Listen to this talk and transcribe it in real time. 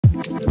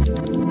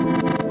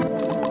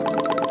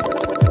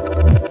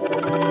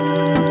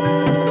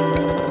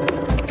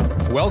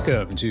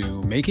Welcome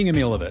to Making a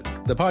Meal of It,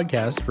 the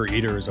podcast for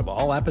eaters of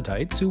all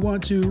appetites who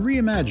want to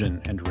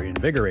reimagine and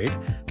reinvigorate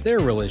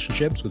their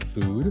relationships with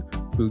food,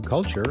 food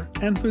culture,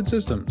 and food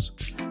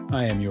systems.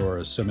 I am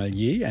your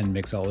sommelier and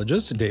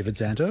mixologist, David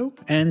Santo,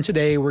 and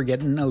today we're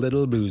getting a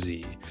little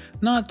boozy.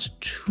 Not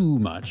too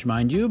much,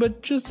 mind you,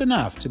 but just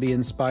enough to be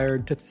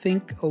inspired to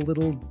think a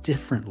little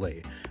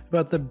differently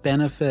about the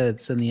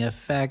benefits and the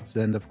effects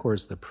and, of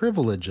course, the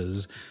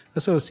privileges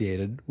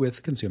associated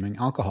with consuming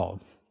alcohol.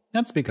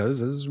 That's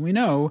because, as we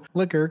know,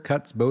 liquor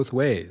cuts both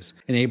ways,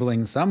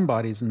 enabling some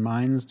bodies and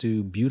minds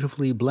to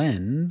beautifully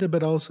blend,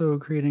 but also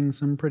creating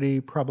some pretty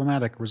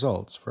problematic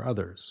results for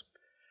others.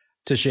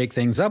 To shake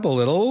things up a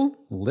little,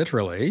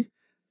 literally,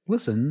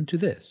 listen to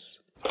this.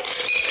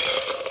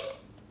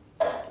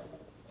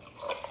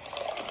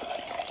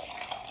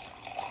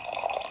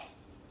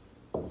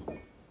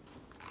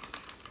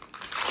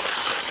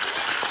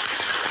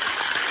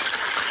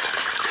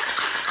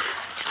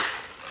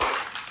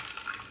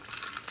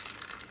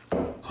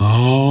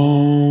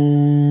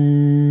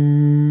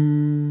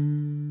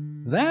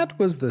 That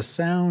was the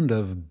sound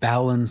of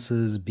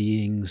balances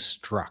being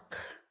struck,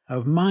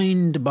 of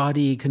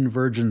mind-body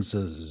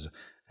convergences,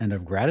 and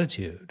of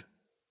gratitude.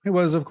 It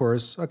was, of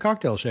course, a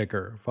cocktail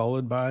shaker,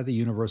 followed by the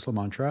universal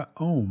mantra,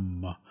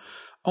 Om.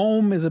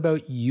 Om is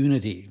about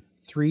unity,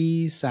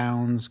 three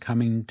sounds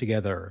coming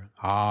together,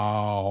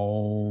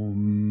 Om,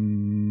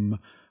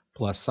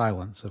 plus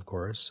silence, of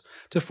course,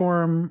 to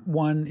form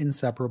one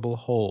inseparable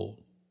whole.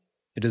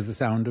 It is the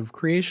sound of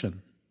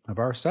creation, of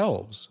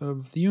ourselves,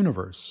 of the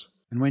universe.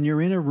 And when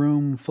you're in a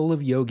room full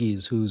of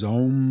yogis whose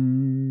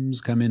ohms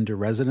come into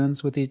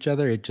resonance with each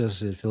other, it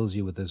fills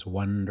you with this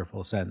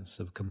wonderful sense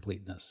of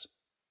completeness.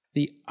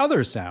 The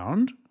other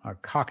sound, a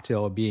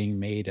cocktail being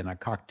made in a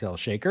cocktail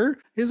shaker,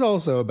 is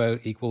also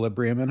about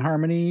equilibrium and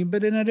harmony,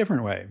 but in a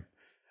different way.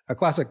 A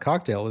classic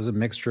cocktail is a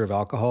mixture of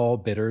alcohol,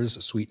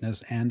 bitters,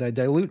 sweetness, and a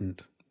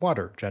dilutant,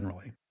 water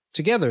generally.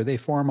 Together, they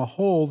form a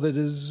whole that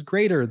is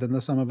greater than the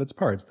sum of its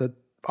parts, that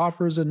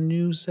offers a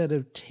new set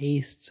of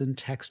tastes and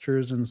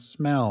textures and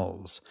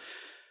smells.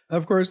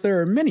 Of course, there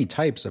are many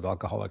types of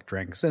alcoholic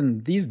drinks,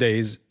 and these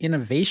days,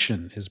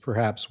 innovation is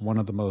perhaps one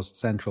of the most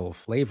central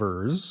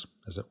flavors,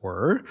 as it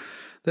were,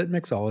 that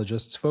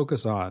mixologists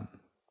focus on.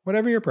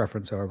 Whatever your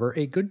preference, however,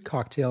 a good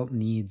cocktail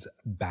needs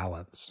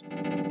balance.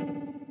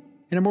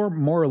 In a more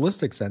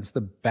moralistic sense, the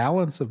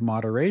balance of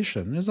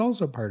moderation is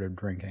also part of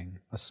drinking.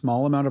 A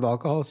small amount of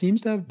alcohol seems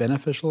to have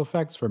beneficial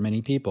effects for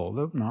many people,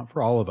 though not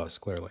for all of us,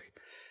 clearly.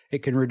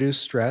 It can reduce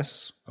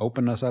stress,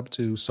 open us up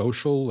to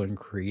social and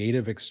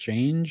creative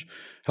exchange,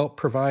 help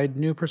provide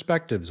new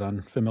perspectives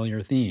on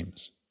familiar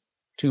themes.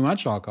 Too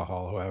much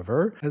alcohol,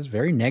 however, has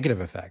very negative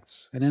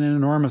effects, and an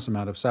enormous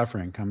amount of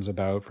suffering comes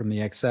about from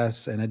the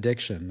excess and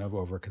addiction of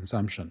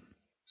overconsumption.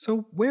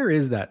 So where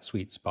is that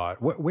sweet spot?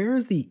 Where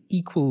is the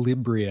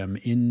equilibrium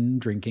in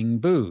drinking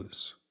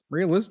booze?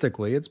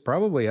 Realistically, it's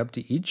probably up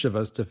to each of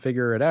us to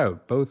figure it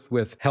out, both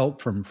with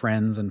help from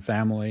friends and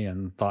family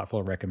and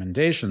thoughtful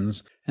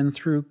recommendations, and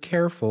through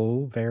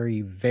careful,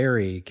 very,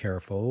 very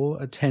careful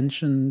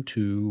attention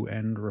to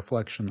and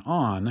reflection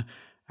on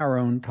our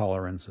own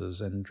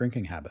tolerances and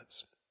drinking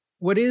habits.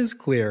 What is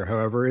clear,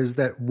 however, is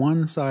that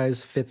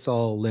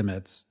one-size-fits-all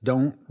limits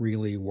don't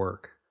really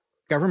work.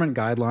 Government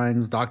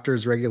guidelines,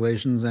 doctors'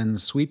 regulations, and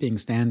sweeping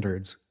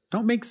standards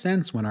don't make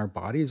sense when our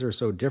bodies are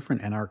so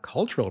different and our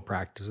cultural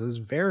practices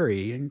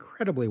vary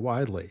incredibly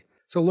widely.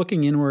 So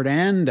looking inward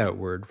and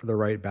outward for the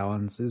right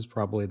balance is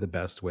probably the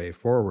best way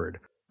forward.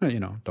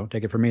 Don't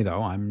take it from me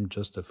though, I'm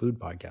just a food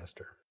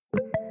podcaster.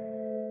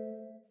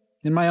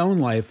 In my own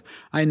life,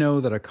 I know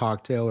that a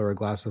cocktail or a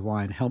glass of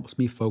wine helps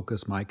me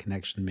focus my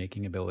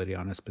connection-making ability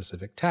on a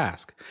specific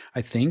task.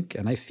 I think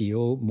and I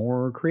feel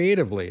more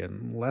creatively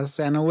and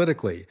less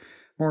analytically,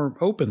 more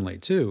openly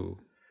too.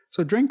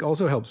 So drink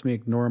also helps me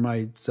ignore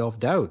my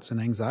self-doubts and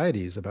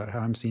anxieties about how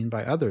I'm seen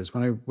by others.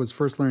 When I was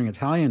first learning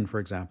Italian, for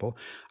example,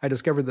 I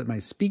discovered that my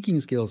speaking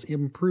skills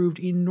improved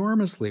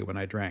enormously when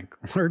I drank,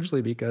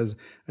 largely because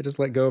I just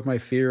let go of my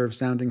fear of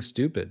sounding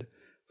stupid.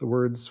 The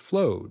words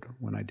flowed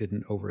when I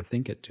didn't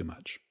overthink it too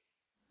much.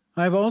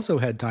 I've also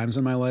had times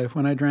in my life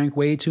when I drank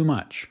way too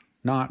much,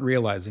 not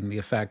realizing the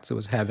effects it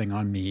was having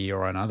on me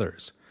or on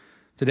others.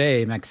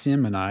 Today,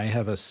 Maxime and I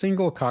have a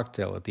single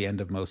cocktail at the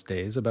end of most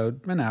days,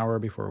 about an hour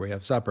before we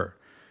have supper.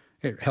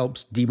 It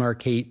helps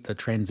demarcate the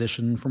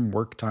transition from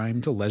work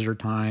time to leisure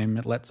time.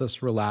 It lets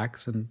us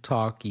relax and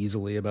talk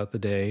easily about the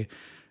day.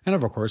 And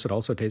of course, it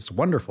also tastes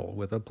wonderful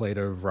with a plate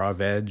of raw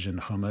veg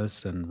and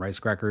hummus and rice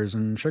crackers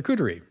and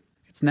charcuterie.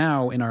 It's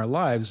now in our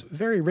lives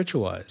very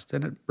ritualized,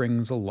 and it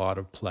brings a lot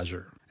of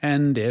pleasure.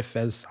 And if,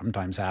 as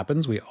sometimes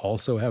happens, we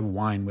also have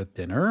wine with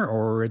dinner,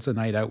 or it's a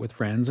night out with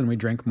friends and we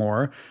drink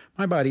more,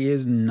 my body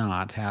is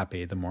not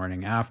happy the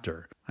morning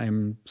after. I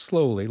am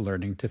slowly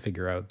learning to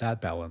figure out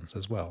that balance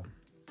as well.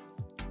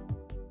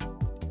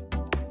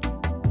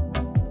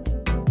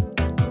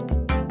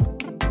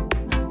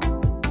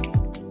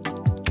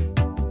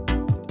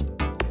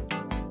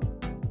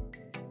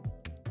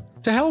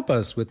 To help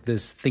us with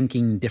this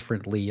thinking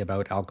differently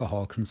about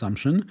alcohol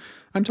consumption,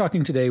 I'm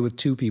talking today with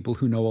two people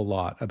who know a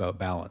lot about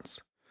balance.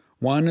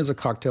 One is a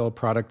cocktail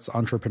products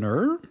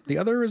entrepreneur, the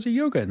other is a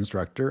yoga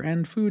instructor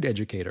and food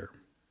educator.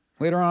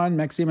 Later on,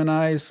 Maxime and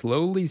I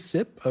slowly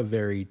sip a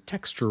very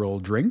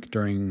textural drink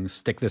during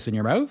Stick This in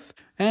Your Mouth,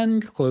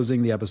 and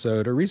closing the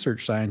episode, a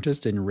research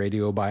scientist in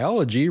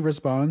radiobiology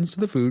responds to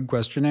the Food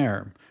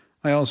Questionnaire.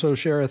 I also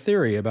share a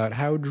theory about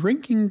how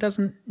drinking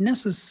doesn't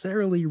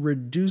necessarily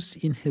reduce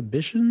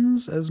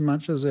inhibitions as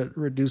much as it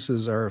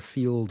reduces our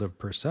field of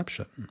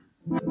perception.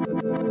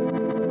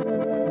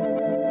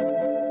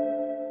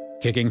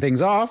 Kicking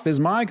things off is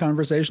my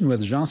conversation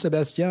with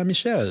Jean-Sébastien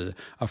Michel,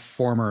 a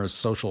former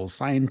social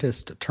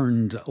scientist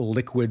turned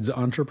liquids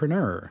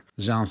entrepreneur.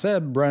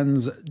 Jean-Seb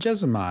runs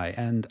Jesemi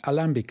and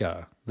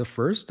Alambika, the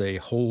first a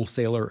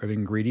wholesaler of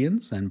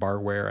ingredients and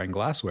barware and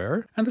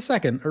glassware, and the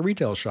second a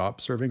retail shop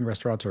serving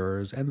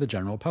restaurateurs and the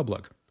general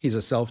public. He's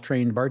a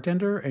self-trained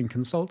bartender and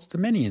consults to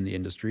many in the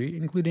industry,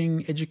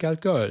 including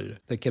Éduc'alcool,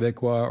 the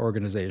Québécois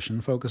organization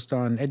focused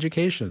on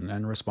education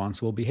and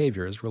responsible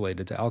behaviors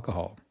related to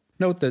alcohol.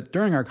 Note that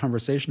during our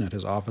conversation at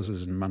his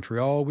offices in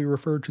Montreal, we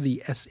referred to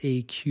the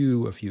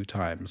SAQ a few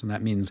times, and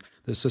that means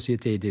the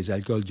Société des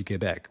Alcools du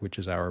Québec, which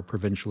is our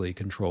provincially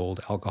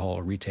controlled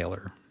alcohol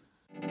retailer.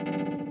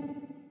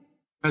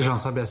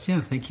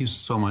 Jean-Sébastien, thank you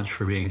so much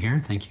for being here.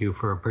 Thank you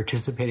for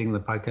participating in the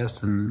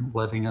podcast and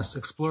letting us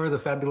explore the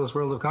fabulous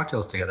world of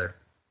cocktails together.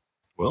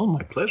 Well,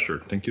 my pleasure.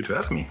 Thank you to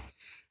have me.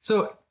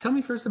 So tell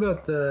me first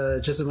about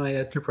Jesemi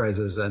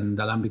Enterprises and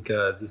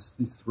Alambika,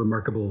 this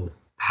remarkable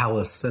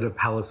set of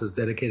palaces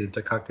dedicated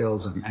to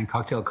cocktails and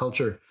cocktail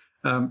culture.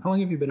 How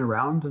long have you been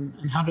around, and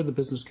how did the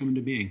business come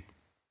into being?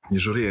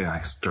 Usually I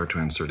start to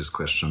answer this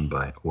question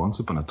by once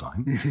upon a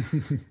time.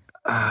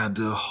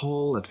 The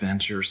whole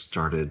adventure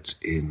started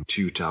in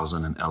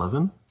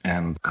 2011,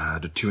 and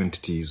the two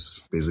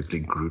entities basically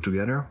grew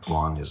together.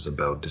 One is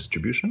about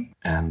distribution,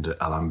 and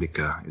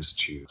Alambika is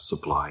to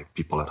supply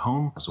people at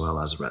home as well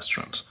as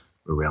restaurants.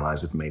 We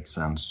realized it made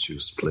sense to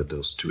split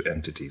those two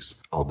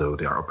entities, although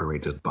they are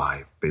operated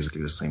by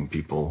basically the same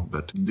people,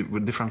 but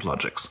with different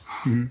logics.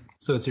 Mm-hmm.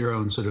 So it's your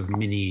own sort of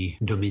mini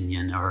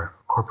dominion or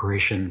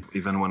corporation.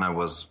 Even when I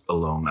was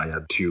alone, I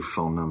had 2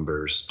 phone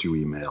numbers, 2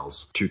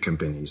 emails, 2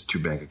 companies, 2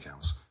 bank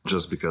accounts.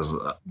 Just because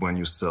when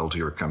you sell to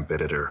your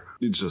competitor,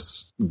 it's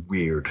just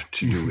weird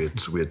to do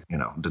it with,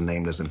 the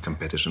name that's in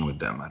competition with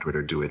them. I'd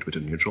rather do it with a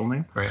neutral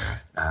name. Right.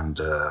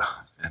 And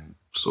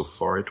so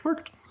far it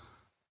worked.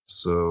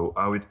 So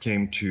how it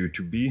came to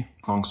be,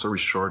 long story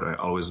short,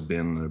 I've always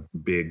been a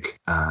big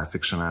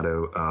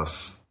aficionado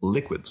of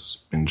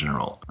liquids in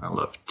general. I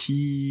love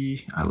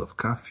tea, I love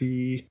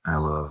coffee, I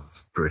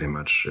love pretty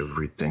much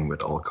everything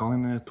with alcohol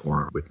in it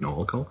or with no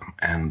alcohol.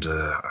 And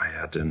I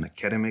had an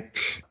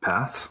academic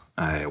path.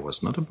 I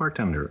was not a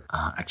bartender.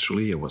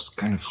 Actually, I was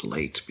kind of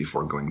late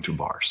before going to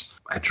bars.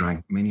 I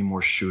drank many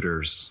more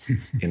shooters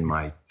in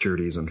my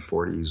 30s and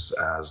 40s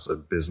as a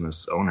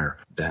business owner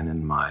than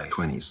in my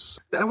 20s.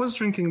 I was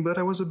drinking, but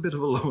I was a bit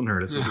of a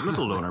loner. That's not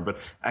a loner,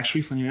 but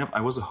actually, funny enough,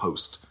 I was a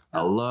host.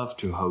 I love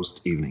to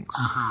host evenings.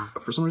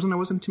 For some reason, I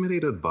was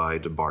intimidated by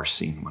the bar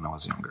scene when I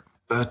was younger.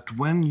 But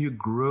when you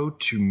grow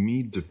to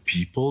meet the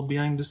people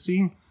behind the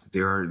scene,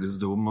 this is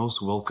the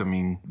most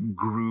welcoming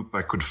group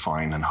I could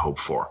find and hope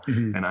for.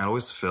 Mm-hmm. And I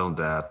always felt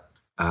that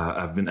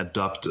I've been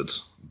adopted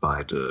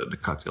by the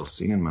cocktail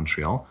scene in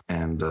Montreal.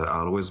 And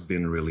I've always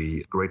been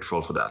really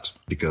grateful for that,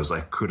 because I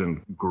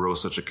couldn't grow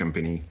such a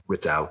company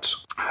without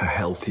a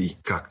healthy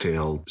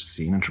cocktail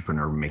scene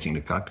entrepreneur making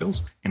the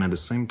cocktails. And at the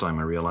same time,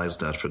 I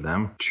realized that for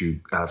them to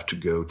have to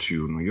go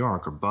to New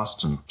York or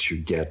Boston to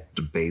get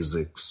the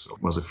basics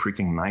was a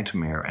freaking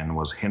nightmare and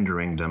was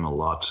hindering them a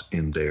lot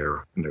in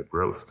their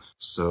growth.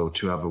 So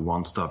to have a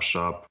one-stop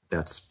shop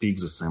that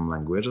speaks the same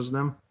language as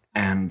them.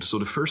 And so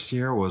the first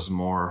year was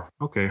more,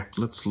 okay,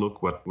 let's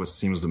look what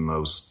seems the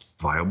most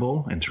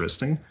viable,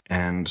 interesting.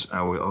 And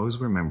I will always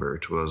remember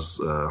it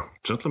was a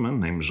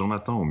gentleman named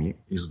Jonathan Omier.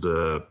 He's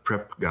the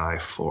prep guy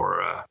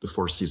for the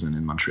Four Seasons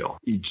in Montreal.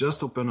 He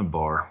just opened a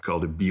bar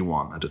called the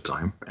B1 at the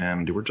time.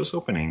 And they were just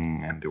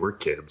opening and they were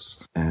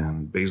kids.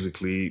 And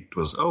basically it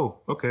was,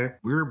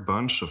 we're a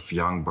bunch of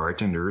young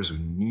bartenders who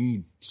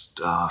need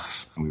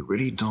stuff and we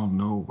really don't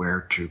know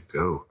where to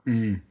go.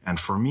 And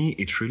for me,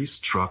 it really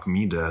struck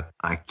me that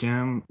I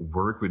can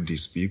work with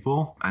these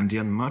people and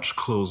they're much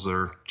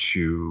closer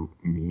to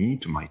me,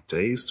 to my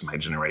taste, to my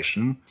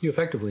generation. You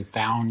effectively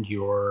found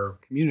your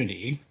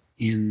community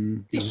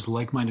in these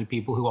like-minded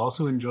people who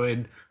also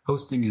enjoyed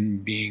hosting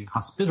and being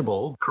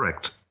hospitable.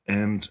 Correct.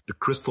 And the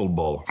crystal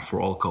ball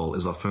for alcohol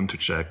is often to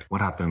check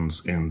what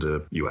happens in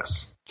the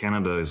US.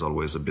 Canada is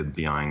always a bit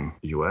behind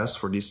the US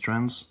for these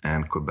trends,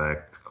 and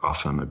Quebec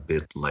often a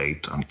bit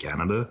late on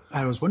Canada.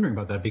 I was wondering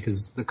about that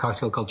because the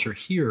cocktail culture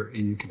here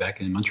in Quebec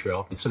and in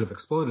Montreal sort of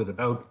exploded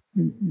about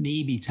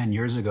maybe 10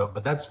 years ago,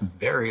 but that's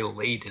very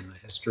late in the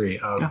history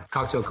of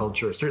cocktail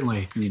culture.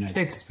 Certainly in the United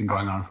States, it's been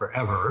going on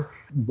forever.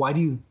 Why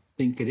do you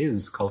think it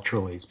is,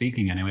 culturally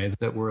speaking anyway,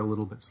 that we're a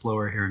little bit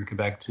slower here in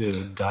Quebec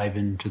to dive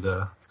into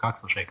the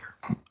cocktail shaker.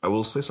 I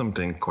will say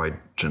something quite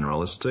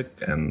generalistic,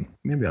 and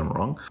maybe I'm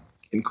wrong.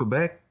 In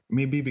Quebec,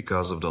 maybe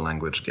because of the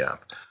language gap,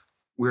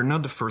 we're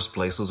not the first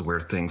places where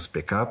things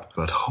pick up,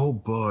 but oh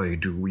boy,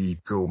 do we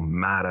go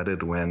mad at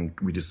it when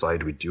we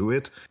decide we do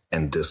it.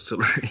 And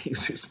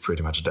distilleries is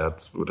pretty much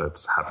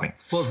that's happening.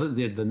 Well,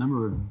 the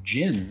number of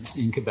gins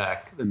in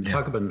Quebec, and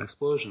talk about an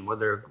explosion. Well,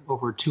 there are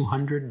over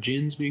 200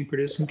 gins being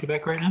produced in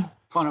Quebec right now.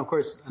 Well, and of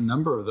course, a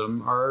number of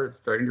them are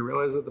starting to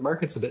realize that the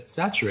market's a bit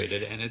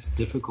saturated, and it's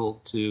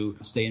difficult to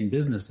stay in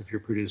business if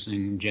you're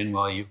producing gin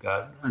while you've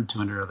got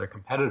 200 other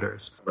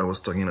competitors. I was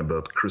talking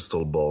about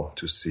crystal ball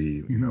to see,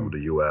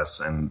 the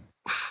US, and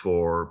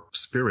for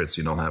spirits,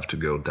 you don't have to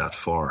go that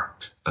far.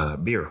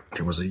 Beer,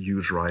 there was a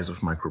huge rise of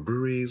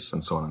microbreweries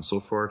and so on and so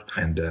forth.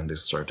 And then they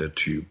started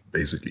to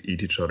basically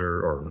eat each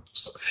other, or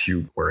a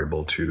few were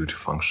able to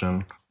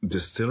function.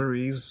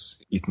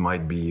 Distilleries, it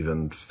might be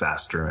even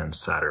faster and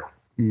sadder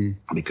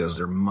because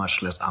there are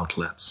much less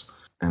outlets.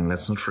 And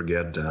let's not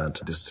forget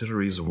that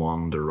distilleries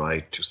won the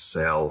right to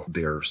sell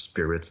their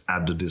spirits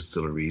at the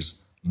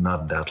distilleries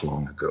not that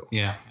long ago.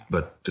 Yeah.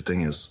 But the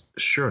thing is,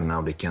 sure,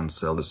 now they can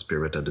sell the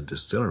spirit at the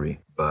distillery,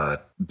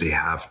 but they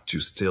have to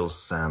still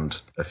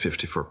send a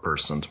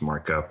 54%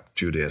 markup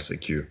to the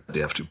SAQ. They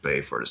have to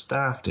pay for the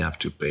staff, they have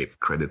to pay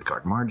credit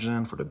card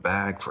margin for the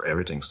bag, for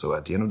everything. So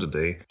at the end of the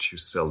day, to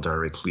sell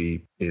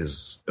directly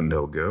is a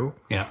no-go.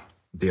 Yeah.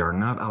 They are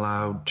not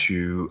allowed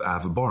to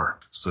have a bar.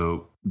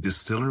 So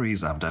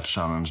distilleries have that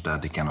challenge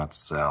that they cannot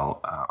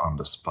sell on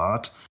the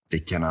spot. They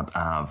cannot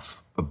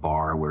have a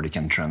bar where they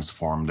can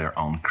transform their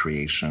own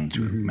creation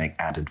to make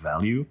added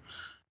value.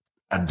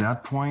 At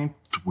that point,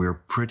 we're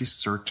pretty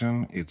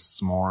certain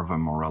it's more of a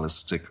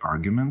moralistic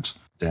argument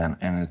than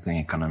anything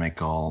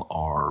economical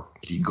or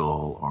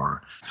legal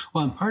or...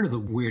 Well, and part of the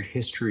weird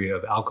history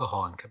of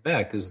alcohol in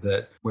Quebec is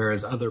that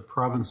whereas other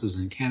provinces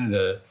in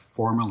Canada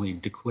formally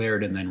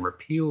declared and then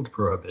repealed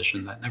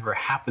prohibition, that never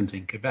happened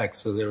in Quebec.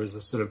 So there was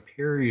a sort of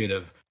period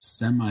of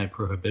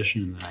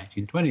semi-prohibition in the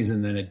 1920s,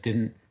 and then it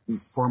didn't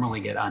formally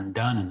get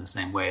undone in the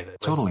same way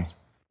that... Totally.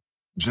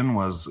 Gin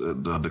was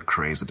the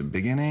craze at the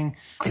beginning.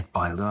 It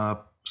piled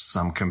up.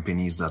 Some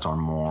companies that are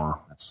more,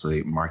 let's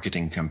say,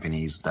 marketing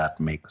companies that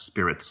make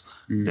spirits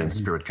than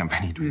spirit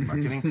company doing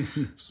marketing.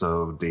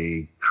 So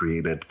they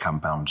created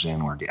compound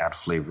gin where they add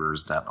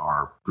flavors that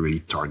are really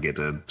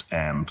targeted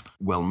and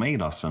well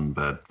made often,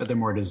 but they're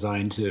more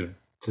designed to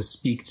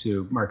speak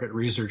to market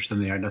research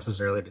than they are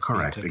necessarily to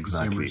speak to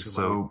exactly.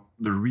 So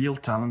the real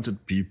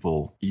talented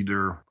people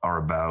either are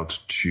about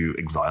to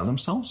exile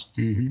themselves.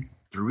 The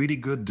really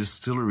good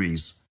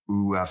distilleries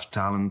who have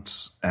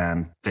talent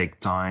and take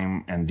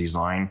time and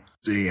design,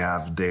 they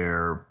have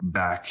their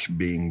back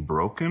being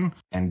broken.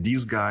 And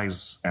these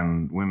guys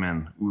and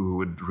women who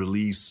would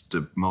release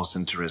the most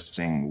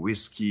interesting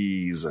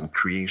whiskeys and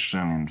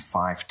creation in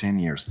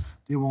 5-10 years,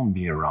 they won't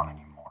be around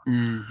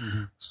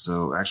anymore.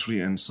 So actually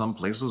in some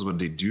places what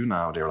they do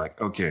now, they're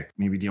like, okay,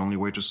 maybe the only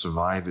way to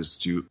survive is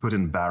to put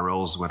in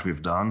barrels what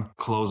we've done,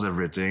 close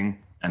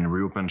everything and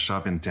reopen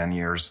shop in 10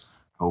 years,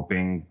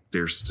 hoping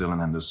there's still an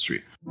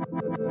industry.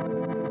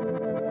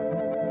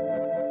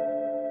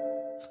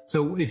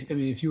 So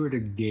if you were to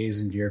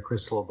gaze into your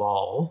crystal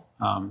ball,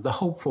 the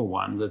hopeful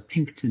one, the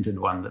pink-tinted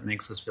one that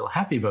makes us feel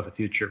happy about the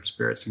future of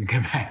spirits in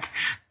Quebec,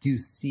 do you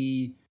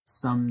see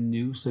some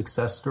new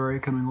success story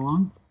coming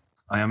along?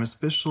 I am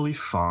especially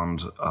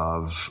fond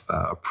of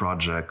a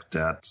project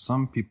that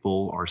some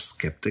people are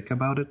skeptic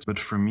about it, but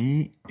for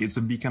me, it's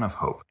a beacon of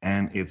hope,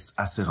 and it's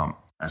Acerum.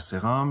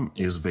 Acerum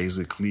is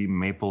basically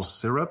maple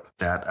syrup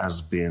that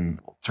has been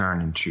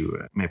turned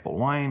into maple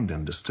wine,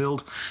 then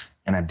distilled,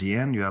 and at the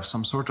end, you have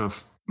some sort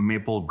of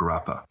maple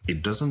grappa.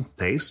 It doesn't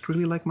taste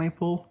really like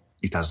maple.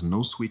 It has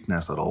no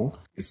sweetness at all.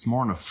 It's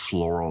more on a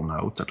floral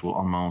note that will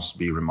almost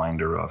be a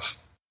reminder of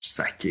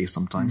sake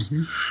sometimes.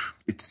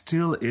 It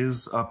still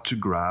is up to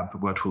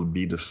grab what will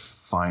be the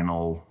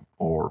final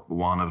or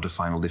one of the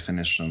final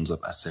definitions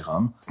of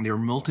Acerum. There are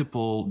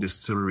multiple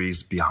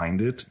distilleries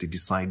behind it. They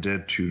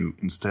decided to,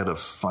 instead of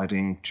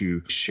fighting,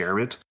 to share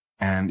it.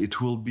 And it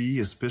will be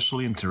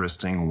especially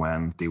interesting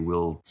when they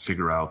will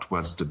figure out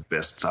what's the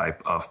best type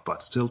of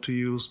pot still to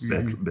use,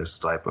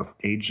 best type of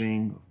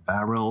aging,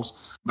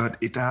 barrels. But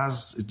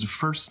it's the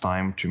first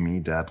time to me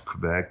that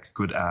Quebec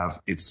could have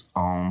its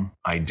own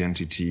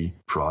identity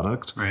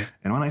product. Right.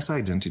 And when I say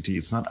identity,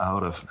 it's not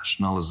out of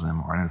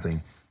nationalism or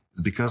anything.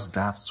 It's because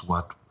that's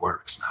what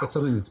works now. But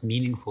something that's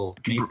meaningful.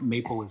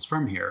 Maple is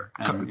from here.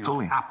 And,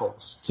 totally.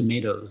 Apples,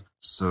 tomatoes.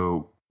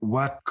 So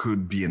what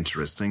could be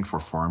interesting for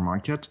foreign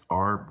market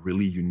are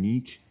really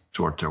unique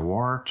to our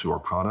terroir, to our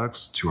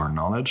products, to our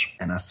knowledge.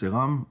 And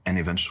Acerum, and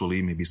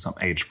eventually maybe some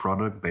aged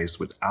product based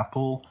with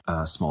apple,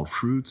 small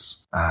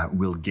fruits,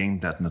 will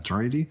gain that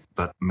notoriety.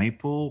 But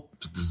maple,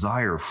 the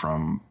desire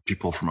from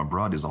people from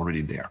abroad is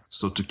already there.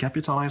 So to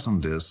capitalize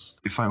on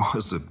this, if I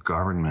was the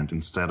government,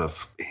 instead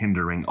of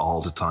hindering all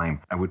the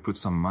time, I would put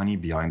some money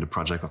behind the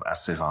project of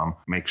Aceram,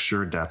 make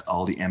sure that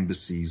all the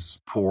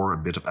embassies pour a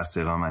bit of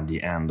Aceram at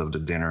the end of the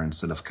dinner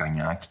instead of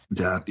cognac,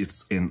 that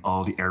it's in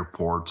all the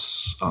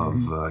airports of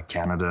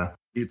Canada.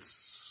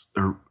 It's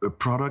a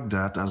product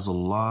that has a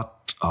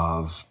lot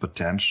of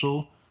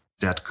potential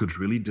that could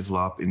really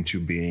develop into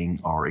being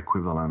our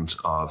equivalent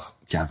of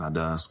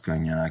Calvados,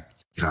 Cognac,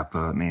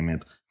 Grappa, name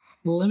it.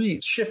 Well, let me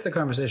shift the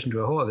conversation to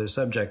a whole other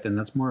subject, and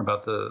that's more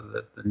about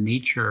the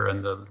nature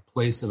and the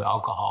place of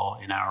alcohol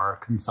in our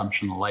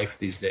consumption life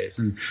these days.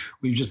 And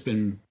we've just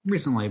been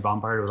recently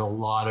bombarded with a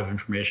lot of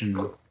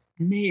information,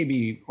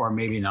 maybe or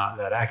maybe not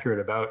that accurate,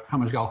 about how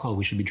much alcohol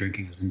we should be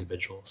drinking as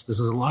individuals. This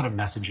is a lot of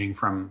messaging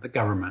from the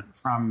government,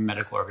 from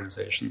medical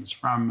organizations,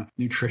 from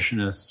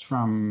nutritionists,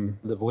 from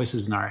the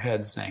voices in our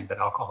heads saying that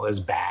alcohol is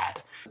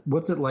bad.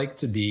 What's it like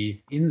to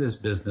be in this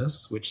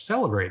business which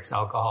celebrates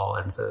alcohol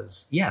and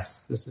says,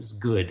 yes, this is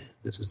good.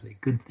 This is a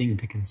good thing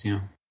to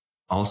consume?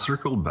 I'll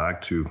circle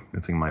back to, I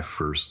think, my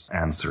first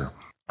answer.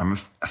 I'm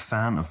a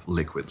fan of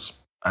liquids.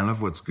 I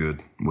love what's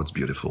good, what's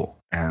beautiful.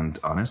 And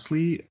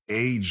honestly,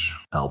 age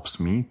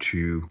helps me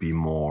to be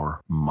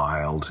more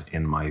mild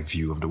in my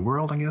view of the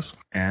world, I guess.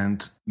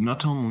 And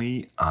not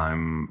only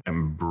I'm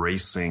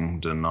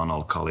embracing the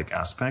non-alcoholic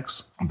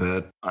aspects,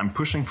 but I'm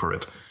pushing for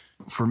it.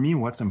 For me,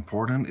 what's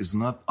important is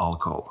not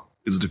alcohol.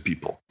 It's the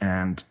people.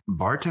 And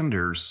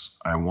bartenders,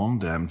 I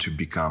want them to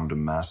become the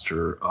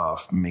master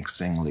of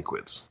mixing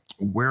liquids.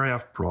 Where I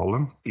have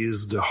problem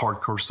is the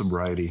hardcore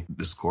sobriety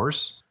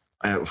discourse.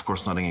 Of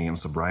course, nothing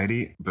against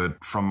sobriety,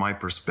 but from my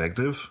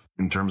perspective,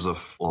 in terms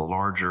of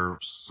larger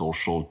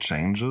social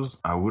changes,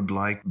 I would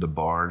like the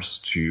bars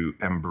to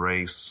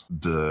embrace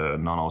the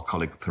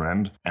non-alcoholic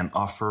trend and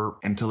offer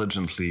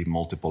intelligently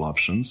multiple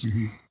options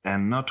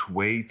and not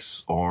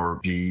wait or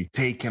be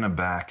taken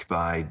aback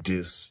by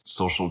this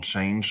social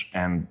change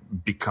and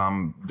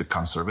become the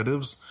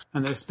conservatives.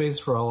 And there's space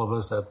for all of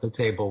us at the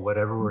table,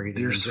 whatever we're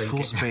eating. There's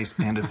full space.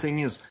 And the thing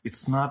is,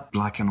 it's not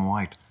black and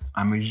white.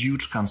 I'm a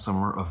huge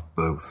consumer of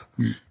both.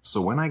 So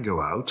when I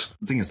go out,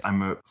 the thing is,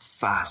 I'm a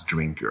fast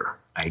drinker.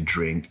 I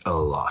drink a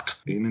lot.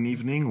 In an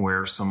evening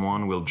where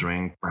someone will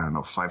drink,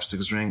 5,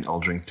 6 drinks, I'll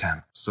drink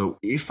 10. So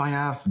if I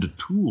have the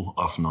tool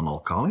of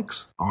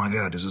non-alcoholics, oh my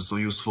God, this is so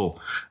useful.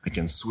 I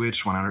can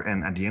switch one other,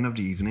 and at the end of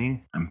the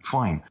evening, I'm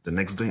fine. The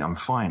next day, I'm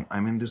fine.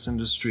 I'm in this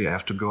industry. I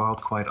have to go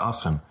out quite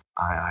often.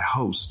 I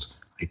host.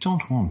 I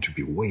don't want to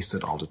be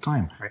wasted all the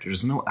time. Right.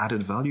 There's no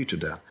added value to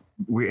that.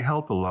 We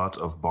help a lot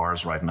of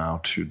bars right now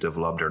to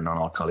develop their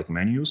non-alcoholic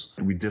menus.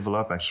 We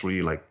develop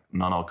actually like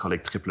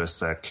non-alcoholic triple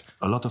sec,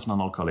 a lot of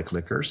non-alcoholic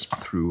liquors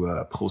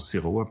through Pro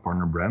Zero, a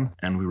partner brand.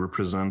 And we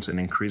represent an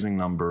increasing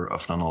number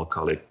of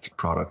non-alcoholic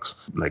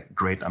products like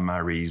great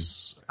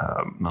Amaris,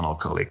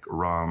 non-alcoholic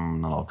rum,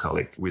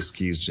 non-alcoholic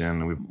whiskeys,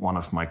 gin. One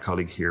of my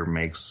colleagues here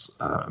makes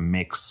a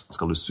mix. It's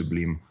called a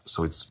Sublime.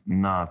 So it's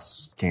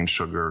nuts, cane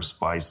sugar,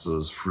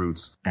 spices,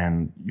 fruits,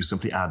 and you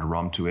simply add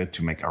rum to it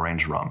to make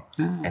orange rum.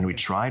 And we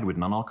tried with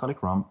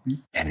non-alcoholic rum,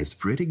 and it's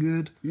pretty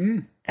good.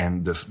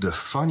 And the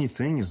funny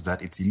thing is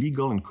that it's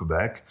illegal in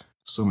Quebec.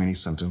 So many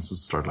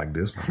sentences start like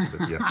this.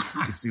 But yeah,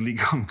 it's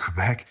illegal in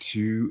Quebec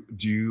to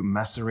do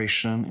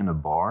maceration in a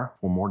bar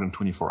for more than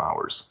 24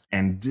 hours.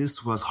 And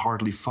this was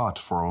hardly fought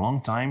for a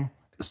long time.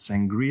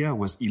 Sangria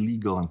was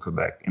illegal in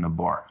Quebec in a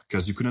bar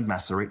because you couldn't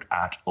macerate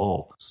at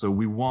all. So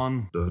we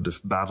won the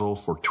battle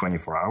for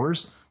 24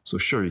 hours. So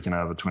sure, you can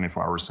have a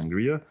 24-hour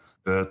sangria,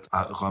 but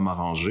rhum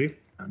arrangé,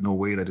 no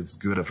way that it's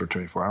good after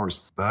 24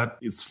 hours, but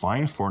it's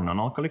fine for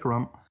non-alcoholic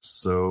rum.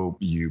 So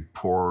you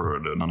pour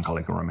the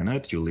non-alcoholic rum in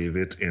it, you leave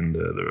it in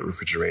the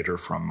refrigerator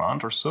for a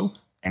month or so,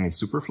 and it's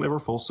super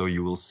flavorful. So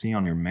you will see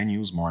on your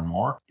menus more and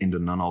more in the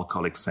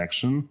non-alcoholic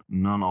section,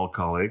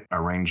 non-alcoholic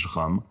arranged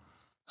rum.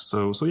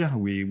 So yeah,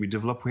 we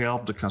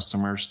help the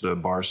customers, the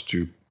bars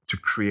to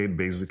create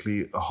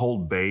basically a whole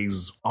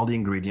base, all the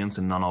ingredients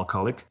in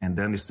non-alcoholic, and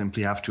then they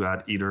simply have to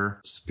add either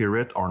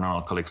spirit or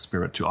non-alcoholic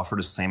spirit to offer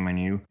the same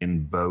menu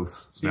in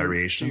both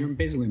variations. So you're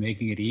basically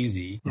making it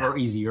easy or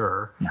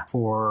easier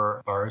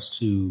for bars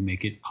to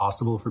make it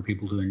possible for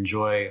people to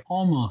enjoy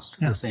almost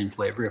the same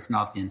flavor, if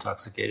not the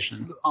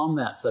intoxication. On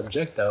that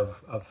subject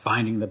of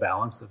finding the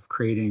balance of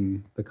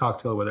creating the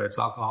cocktail, whether it's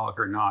alcoholic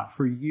or not,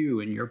 for you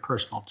and your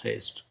personal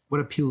taste, what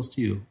appeals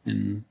to you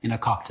in a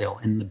cocktail,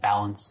 in the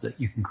balance that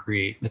you can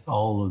create with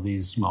all of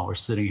these? Well, we're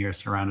sitting here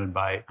surrounded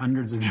by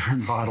hundreds of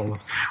different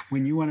bottles.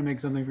 When you want to make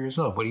something for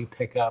yourself, what do you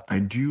pick up? I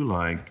do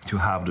like to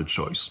have the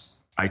choice.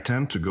 I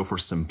tend to go for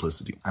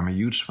simplicity. I'm a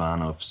huge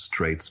fan of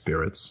straight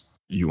spirits.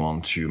 you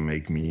want to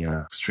make me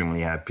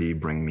extremely happy,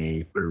 bring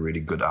me a really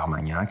good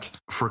Armagnac.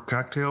 For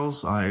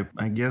cocktails, I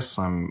guess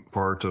I'm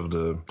part of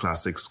the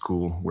classic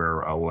school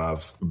where I will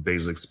have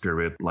basic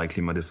spirit,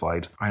 lightly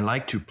modified. I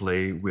like to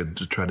play with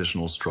the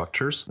traditional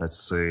structures.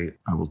 Let's say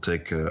I will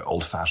take an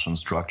old-fashioned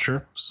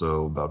structure,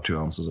 so about 2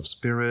 ounces of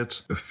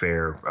spirit, a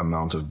fair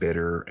amount of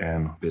bitter,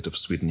 and a bit of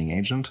sweetening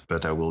agent.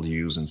 But I will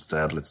use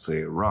instead, let's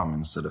say, rum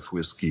instead of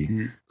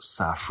whiskey,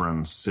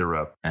 saffron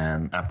syrup,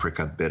 and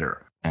apricot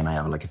bitter. And I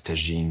have like a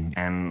tagine,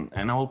 and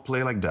I will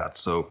play like that.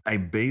 So I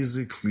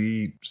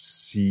basically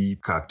see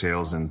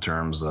cocktails in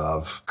terms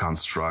of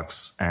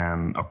constructs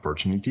and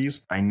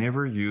opportunities. I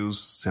never use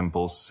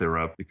simple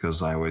syrup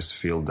because I always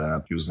feel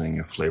that using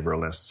a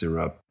flavorless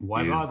syrup.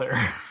 Why bother?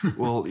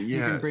 Well, yeah.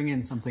 You can bring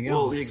in something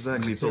else. Well,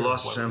 exactly. It's a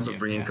lost chance of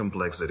bringing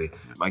complexity.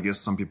 I guess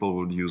some people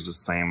would use the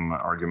same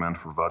argument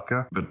for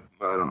vodka, but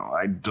I don't know.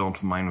 I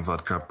don't mind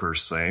vodka per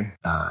se.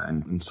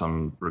 And in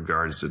some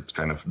regards, it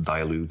kind of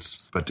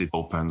dilutes, but it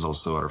opens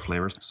also other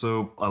flavors.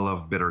 So I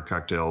love bitter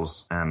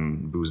cocktails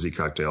and boozy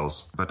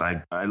cocktails, but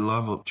I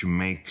love to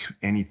make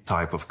any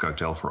type of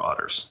cocktail for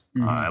others.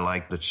 I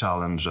like the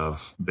challenge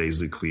of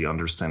basically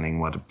understanding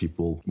what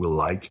people will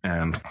like,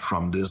 and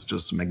from this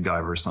just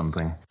MacGyver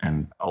something.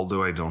 And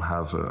although I don't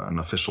have an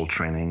official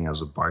training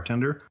as a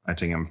bartender, I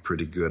think I'm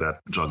pretty good at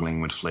juggling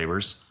with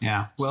flavors.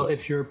 Yeah. Well,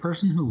 if you're a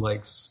person who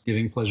likes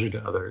giving pleasure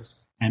to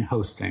others and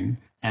hosting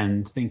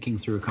and thinking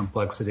through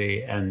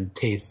complexity and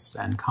tastes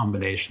and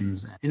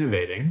combinations and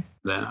innovating,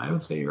 then I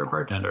would say you're a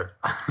bartender.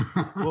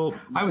 Well,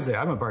 I would say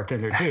I'm a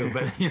bartender too,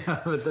 but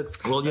that's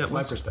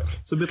my perspective.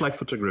 It's a bit like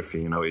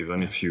photography,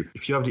 even if you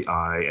have the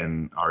eye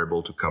and are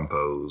able to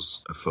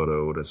compose a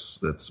photo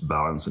that's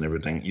balanced and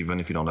everything, even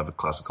if you don't have a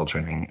classical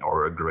training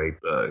or a great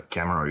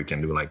camera, you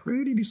can do like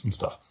really decent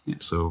stuff. Yeah.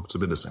 So it's a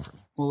bit the same for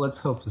me. Well, let's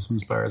hope this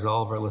inspires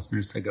all of our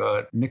listeners to go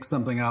out, mix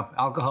something up,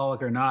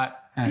 alcoholic or not,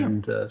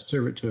 and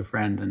serve it to a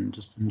friend and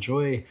just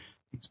enjoy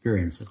the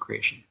experience of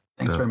creation.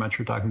 Thanks very much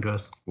for talking to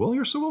us. Well,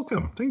 you're so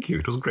welcome. Thank you.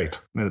 It was great.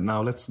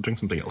 Now let's drink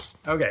something else.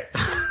 Okay.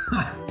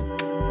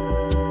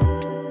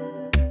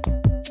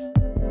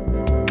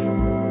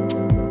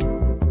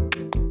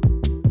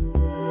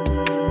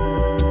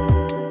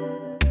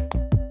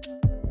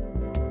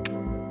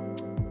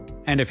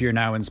 And if you're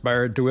now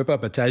inspired to whip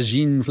up a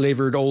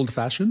tagine-flavored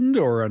old-fashioned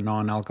or a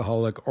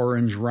non-alcoholic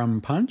orange rum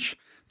punch,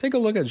 take a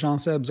look at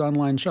Jean-Seb's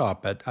online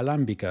shop at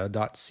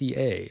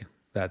alambika.ca.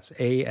 That's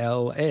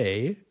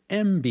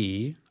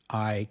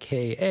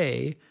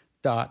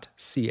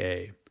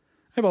ALAMBIKA.ca.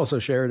 I've also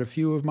shared a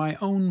few of my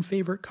own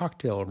favorite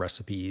cocktail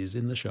recipes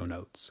in the show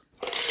notes.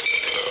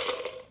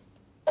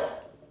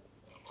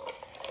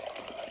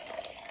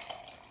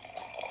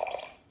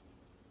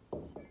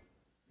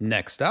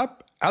 Next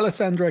up,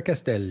 Alessandra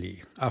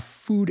Castelli, a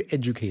food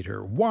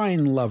educator,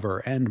 wine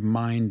lover, and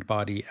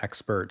mind-body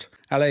expert.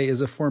 Ale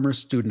is a former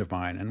student of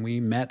mine, and we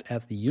met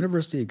at the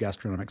University of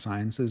Gastronomic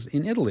Sciences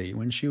in Italy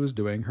when she was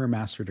doing her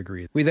master's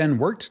degree. We then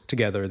worked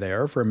together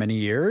there for many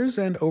years,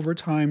 and over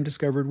time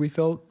discovered we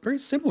felt very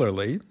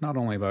similarly, not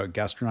only about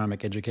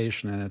gastronomic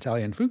education and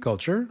Italian food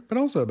culture, but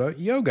also about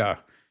yoga.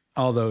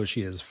 Although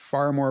she is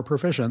far more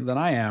proficient than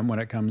I am when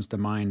it comes to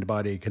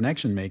mind-body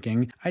connection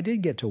making, I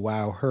did get to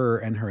wow her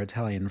and her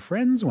Italian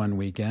friends one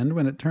weekend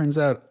when it turns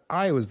out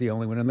I was the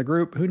only one in the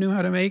group who knew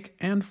how to make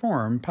and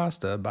form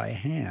pasta by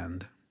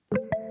hand.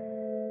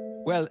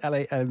 Well,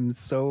 Ale, I'm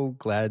so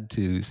glad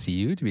to see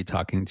you, to be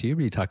talking to you, to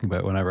be talking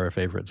about one of our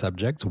favorite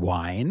subjects,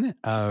 wine.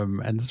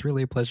 And it's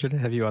really a pleasure to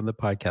have you on the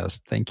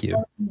podcast. Thank you.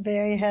 I'm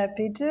very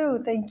happy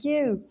too. Thank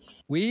you.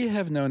 We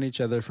have known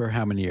each other for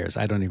how many years?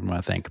 I don't even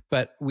want to think.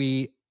 But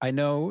I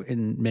know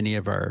in many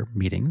of our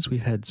meetings,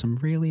 we've had some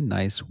really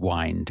nice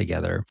wine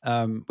together.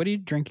 What are you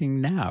drinking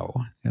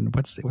now? And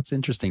what's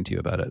interesting to you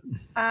about it?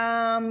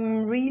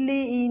 I'm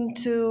really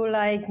into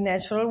like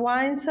natural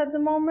wines at the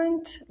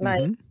moment,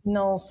 like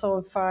no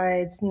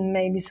sulfites,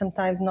 maybe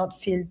sometimes not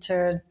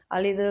filtered,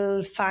 a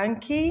little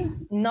funky,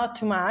 not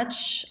too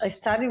much. I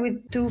started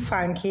with too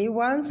funky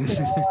ones.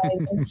 Now I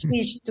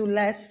switched to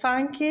less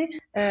funky.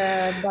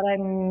 But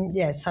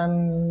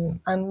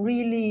I'm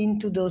really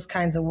into those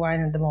kinds of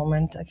wine at the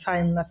moment.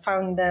 I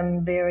found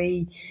them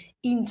very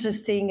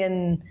interesting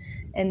and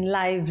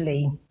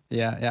lively.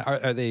 Yeah.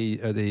 Are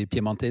they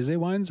Piemontese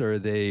wines, or are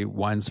they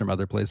wines from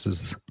other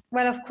places?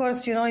 Well, of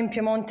course, in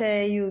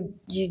Piemonte you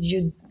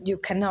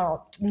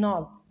cannot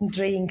not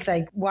drink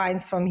like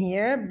wines from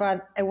here,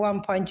 but at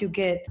one point you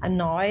get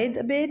annoyed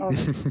a bit.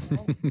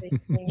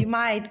 You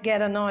might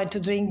get annoyed to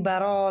drink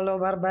Barolo,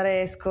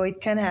 Barbaresco.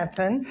 It can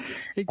happen.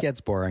 It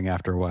gets boring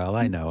after a while.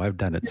 I know. I've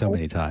done it so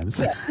many times.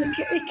 Yeah,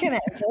 it can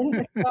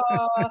happen. So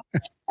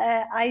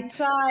I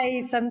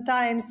try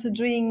sometimes to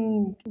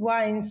drink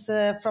wines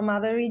from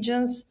other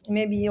regions,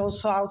 maybe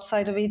also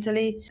outside of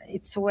Italy.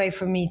 It's a way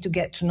for me to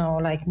get to know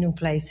like new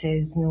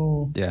places,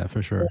 new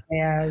for sure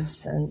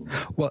areas. And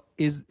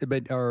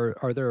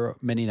are there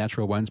many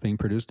natural wines being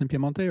produced in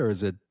Piemonte, or are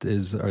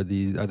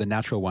the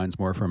natural wines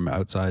more from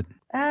outside?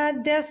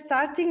 They're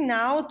starting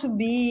now to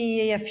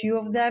be a few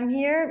of them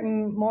here,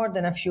 more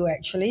than a few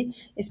actually,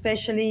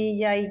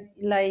 especially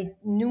like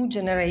new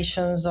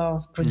generations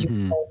of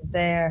producers.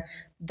 They're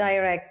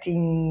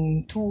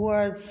directing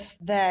towards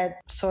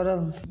that sort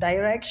of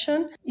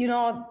direction. You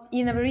know,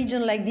 in a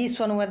region like this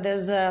one where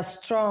there's a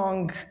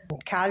strong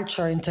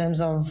culture in terms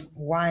of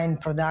wine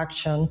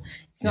production,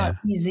 it's not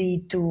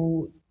easy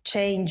to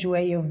change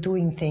way of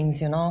doing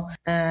things, you know.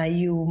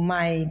 You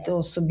might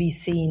also be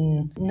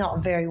seen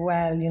not very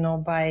well, you know,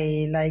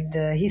 by like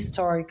the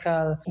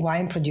historical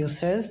wine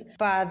producers.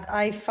 But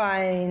I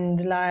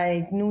find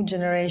like new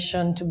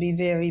generation to be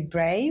very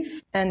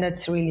brave, and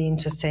that's really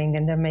interesting,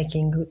 and they're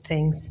making good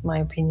things, my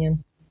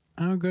opinion.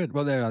 Oh, good.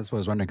 Well, I was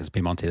wondering, because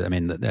Piemonte, I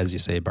mean, as you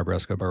say,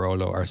 Barbaresco,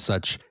 Barolo are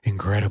such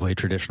incredibly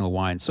traditional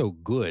wines, so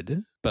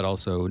good, but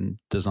also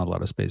there's not a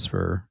lot of space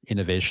for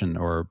innovation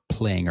or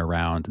playing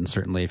around. And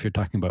certainly if you're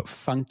talking about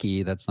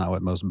funky, that's not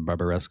what most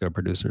Barbaresco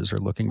producers are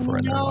looking for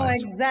in their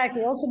wines. No,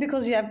 exactly. Also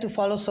because you have to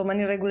follow so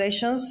many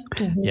regulations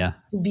to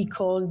be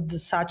called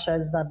such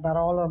as a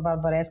Barolo or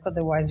Barbaresco,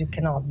 otherwise you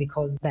cannot be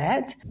called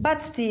that.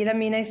 But still, I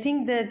mean, I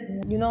think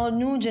that, you know,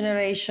 new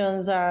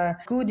generations are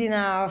good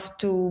enough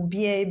to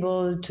be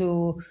able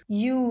to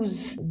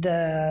use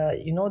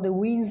the, you know, the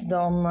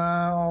wisdom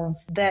of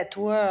that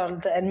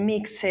world and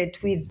mix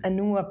it with a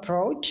new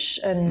approach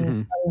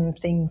and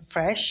something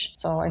fresh.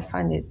 So I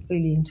find it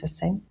really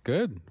interesting.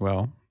 Good.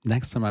 Well,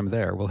 next time I'm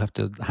there, we'll have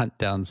to hunt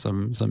down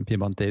some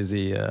Piemontese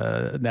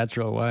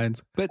natural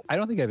wines. But I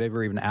don't think I've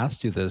ever even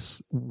asked you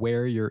this,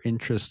 where your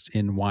interest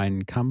in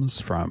wine comes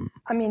from.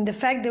 I mean, the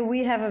fact that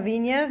we have a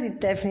vineyard, it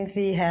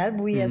definitely helped.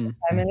 We as a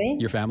family.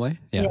 Your family?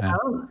 Yeah.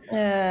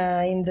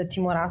 In the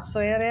Timorasso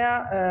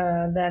area,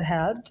 that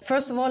helped.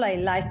 First of all, I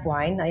like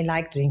wine. I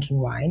like drinking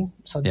wine.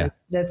 So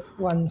that's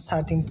one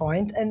starting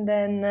point. And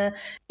then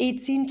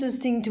it's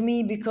interesting to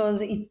me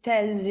because it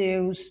tells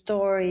you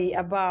story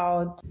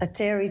about a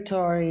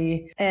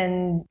territory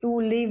and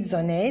who lives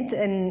on it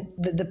and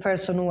the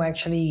person who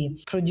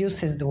actually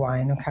produces the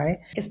wine,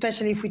 okay?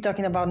 Especially if we're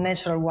talking about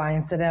natural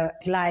wines that are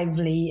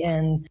lively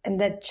and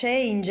that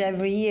change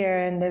every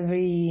year and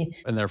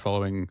they're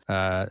following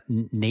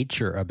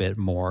nature a bit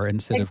more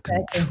instead of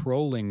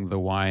controlling the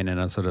wine in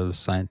a sort of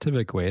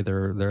scientific way.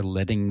 They're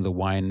letting the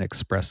wine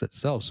express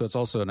itself. So it's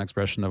also an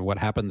expression of what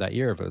happened that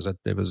year. If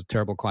it was a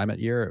terrible climate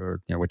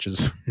year, or which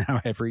is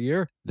now every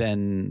year,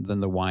 then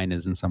the wine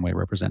is in some way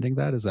representing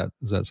that. Is that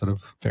sort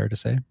of fair to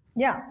say?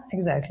 Yeah,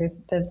 exactly.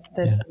 That's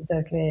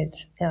exactly it.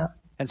 Yeah.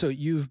 And so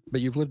you've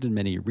lived in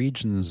many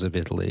regions of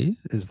Italy.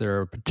 Is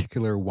there a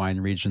particular wine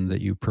region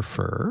that you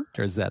prefer,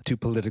 or is that too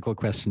political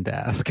question to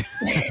ask?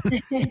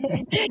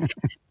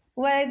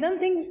 Well, I don't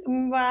think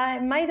I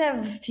might have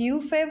a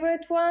few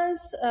favorite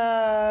ones.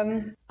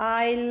 I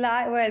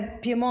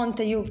like,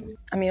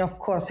 Piemonte. Of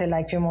course I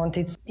like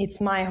Piemonte.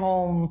 It's my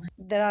home.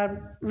 There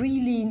are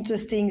really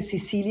interesting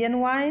Sicilian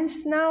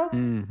wines now.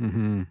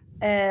 Mm-hmm.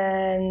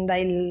 And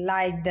I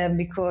like them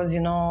because,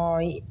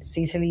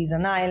 Sicily is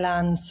an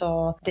island,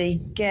 so they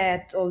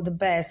get all the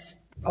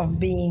best of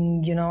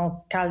being,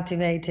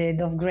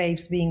 cultivated, of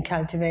grapes being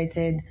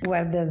cultivated,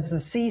 where there's the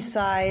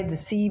seaside, the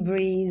sea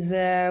breeze,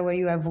 where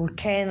you have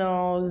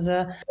volcanoes.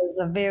 There's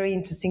a very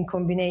interesting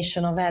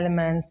combination of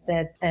elements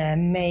that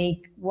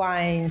make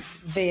wines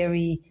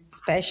very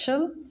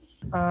special.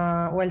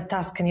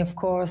 Tuscany, of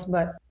course,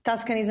 but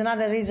Tuscany is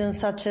another region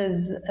such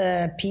as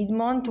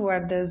Piedmont,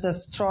 where there's a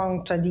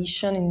strong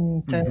tradition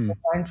in terms of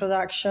wine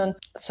production.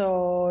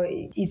 So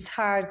it's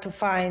hard to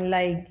find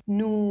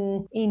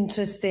new,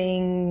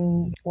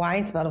 interesting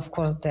wines, but of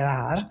course there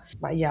are.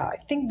 But yeah, I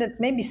think that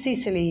maybe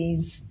Sicily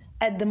is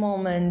at the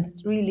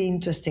moment really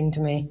interesting to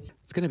me.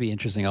 It's going to be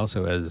interesting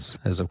also as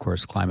of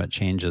course climate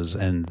changes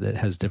and it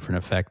has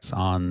different effects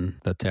on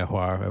the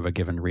terroir of a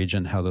given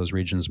region, how those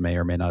regions may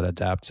or may not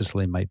adapt.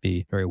 Sicily might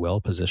be very well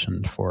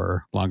positioned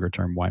for longer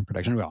term wine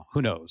production. Well,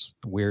 who knows?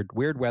 Weird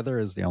weather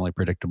is the only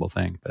predictable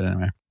thing. But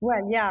anyway.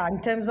 Well, yeah,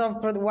 in terms of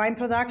wine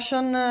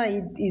production,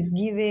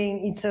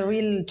 it's a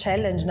real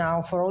challenge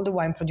now for all the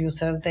wine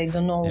producers. They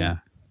don't know. Yeah.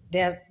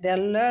 They're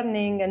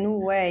learning a new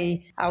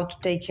way how to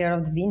take care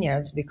of the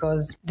vineyards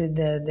because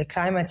the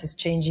climate is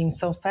changing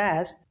so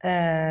fast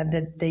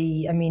that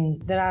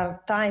there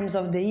are times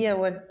of the year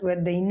where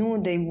they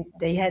knew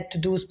they had to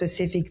do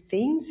specific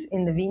things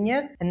in the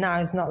vineyard, and now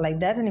it's not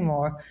like that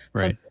anymore.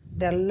 Right. So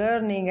they're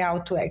learning how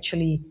to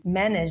actually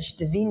manage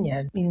the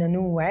vineyard in a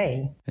new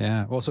way.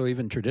 Yeah. Also,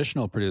 even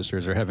traditional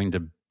producers are having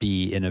to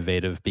be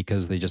innovative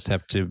because they just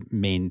have to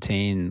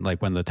maintain,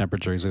 when the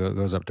temperature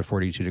goes up to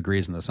 42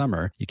 degrees in the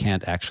summer, you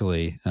can't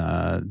actually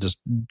just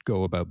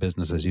go about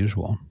business as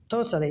usual.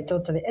 Totally.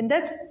 And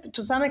that's,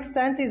 to some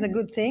extent, is a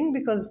good thing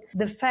because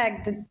the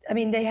fact that,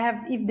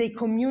 if they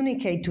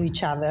communicate to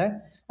each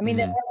other, they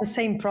have the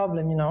same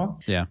problem,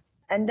 Yeah.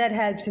 And that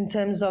helps in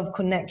terms of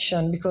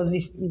connection, because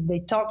if they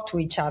talk to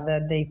each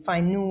other, they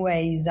find new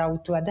ways how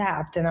to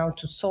adapt and how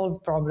to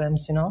solve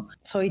problems,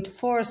 So it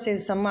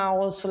forces somehow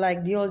also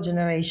like the old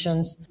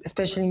generations,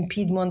 especially in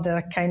Piedmont, that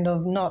are kind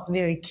of not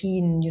very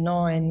keen,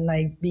 and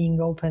like being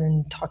open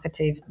and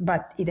talkative,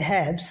 but it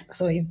helps.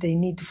 So if they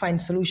need to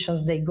find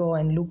solutions, they go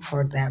and look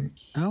for them.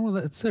 Oh, well,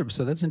 that's it.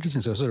 So that's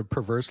interesting. So sort of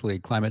perversely,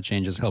 climate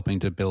change is helping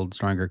to build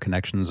stronger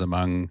connections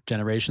among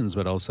generations,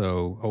 but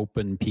also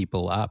open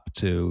people up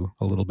to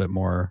a little bit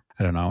more,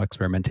 I don't know,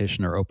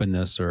 experimentation or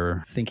openness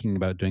or thinking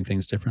about doing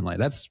things differently.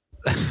 That's,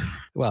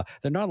 well,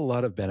 there are not a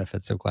lot of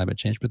benefits of climate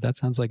change, but that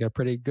sounds like a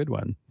pretty good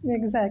one.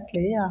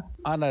 Exactly, yeah.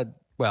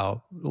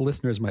 Well,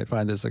 listeners might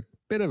find this a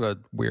bit of a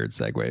weird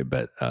segue,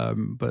 but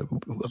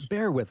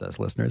bear with us,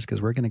 listeners, because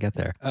we're going to get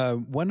there.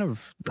 One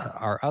of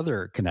our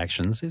other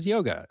connections is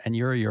yoga, and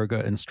you're a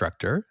yoga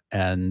instructor,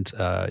 and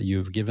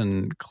you've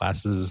given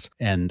classes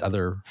and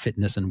other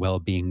fitness and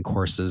well-being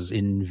courses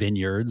in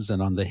vineyards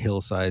and on the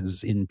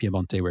hillsides in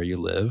Piemonte where you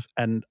live.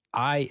 And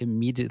I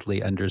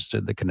immediately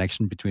understood the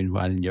connection between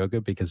wine and yoga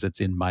because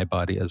it's in my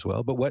body as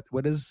well. But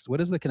what is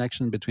the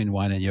connection between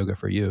wine and yoga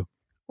for you?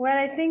 Well,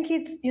 I think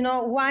it's,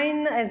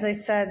 wine, as I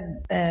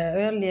said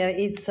earlier,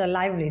 it's a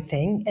lively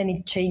thing and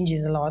it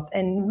changes a lot.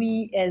 And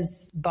we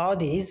as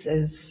bodies,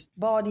 as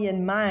body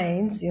and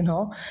minds,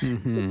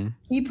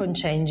 keep on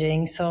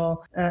changing.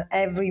 So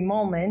every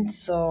moment,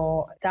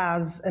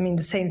 the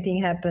same thing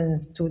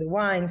happens to the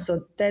wine.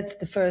 So that's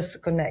the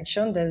first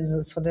connection. There's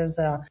a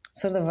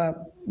sort of a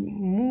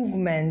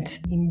movement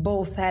in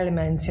both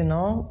elements,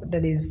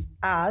 that is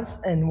us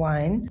and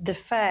wine. The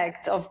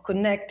fact of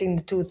connecting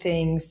the two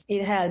things,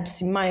 it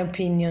helps, in my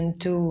opinion,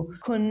 to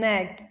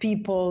connect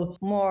people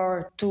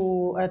more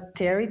to a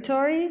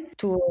territory,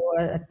 to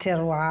a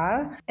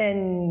terroir,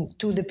 and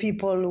to the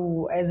people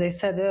who, as I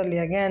said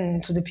earlier,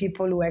 again, to the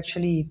people who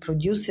actually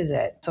produces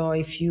it. So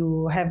if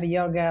you have a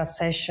yoga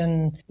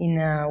session in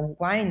a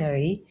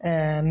winery,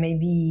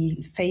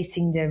 maybe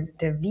facing their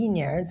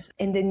vineyards,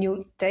 and then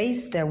you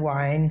taste their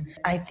wine,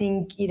 I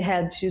think it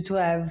helps you to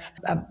have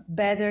a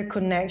better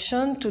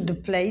connection to the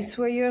place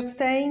where you're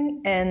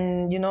staying.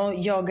 And,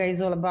 yoga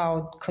is all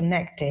about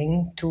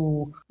connecting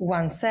to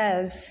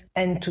oneself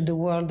and to the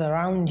world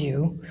around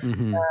you.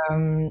 Mm-hmm.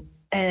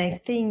 And I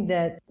think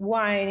that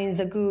wine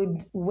is a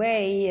good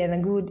way and a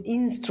good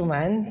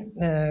instrument.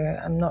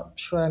 I'm not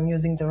sure I'm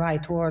using the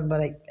right word,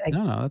 but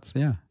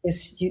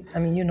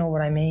you know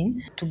what I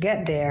mean, to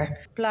get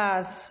there.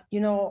 Plus,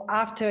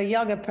 after a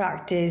yoga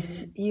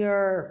practice,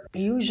 you're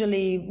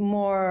usually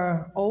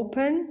more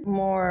open,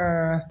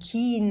 more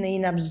keen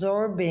in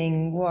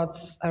absorbing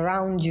what's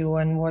around you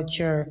and what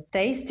you're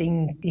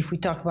tasting, if we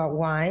talk about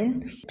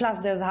wine. Plus,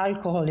 there's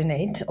alcohol in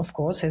it, of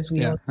course, as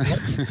we all know.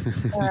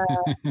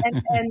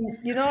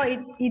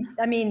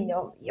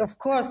 Of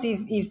course,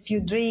 if you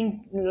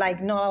drink,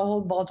 like, not a whole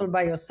bottle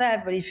by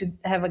yourself, but if you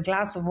have a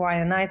glass of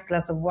wine, a nice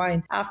glass of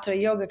wine, after a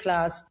yoga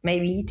class,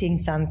 maybe eating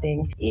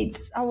something,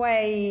 it's a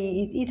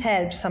way, it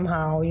helps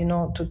somehow,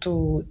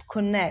 to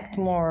connect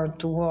more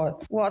to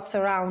what's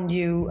around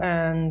you,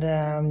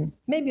 and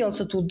maybe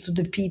also to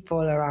the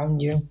people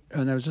around you.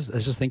 And I was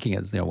just thinking,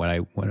 when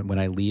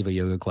I leave a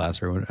yoga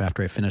class or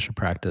after I finish a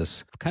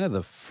practice, kind of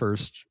the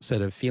first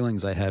set of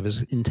feelings I have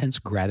is intense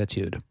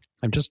gratitude.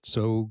 I'm just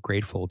so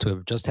grateful to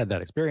have just had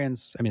that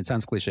experience. I mean, it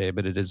sounds cliche,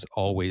 but it is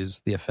always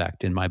the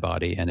effect in my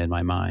body and in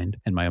my mind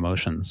and my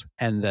emotions.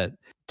 And that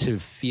to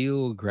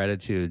feel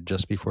gratitude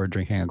just before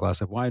drinking a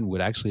glass of wine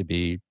would actually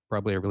be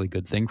probably a really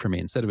good thing for me,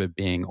 instead of it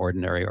being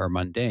ordinary or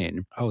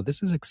mundane. Oh,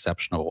 this is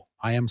exceptional.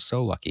 I am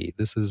so lucky.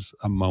 This is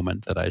a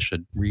moment that I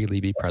should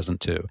really be present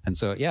to. And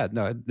so,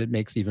 it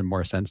makes even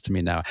more sense to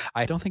me now.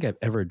 I don't think I've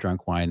ever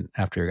drunk wine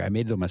after yoga. I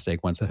made the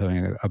mistake once of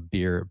having a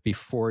beer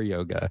before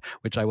yoga,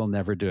 which I will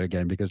never do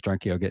again because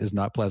drunk yoga is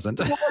not pleasant.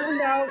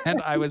 No.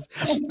 And I was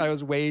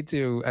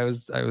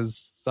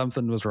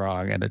something was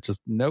wrong, and it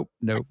just, nope.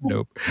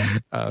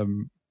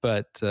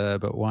 But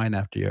wine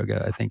after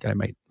yoga, I think I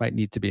might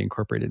need to be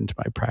incorporated into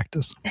my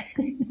practice.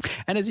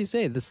 And as you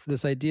say,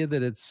 this idea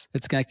that it's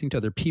connecting to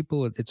other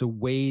people, it's a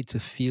way to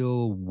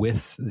feel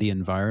with the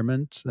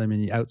environment. I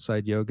mean,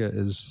 outside yoga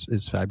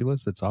is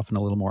fabulous. It's often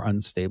a little more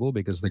unstable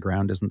because the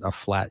ground isn't a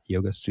flat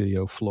yoga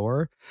studio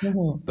floor.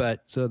 Mm-hmm.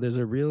 But so there's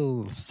a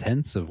real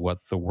sense of what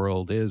the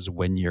world is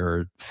when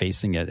you're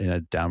facing it in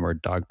a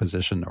downward dog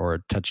position, or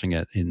touching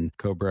it in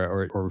cobra,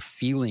 or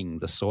feeling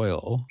the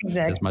soil.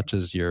 Exactly. As much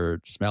as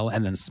you're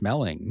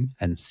smelling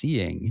and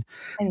seeing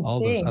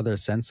those other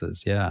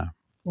senses. Yeah.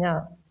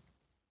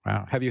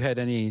 Wow. Have you had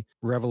any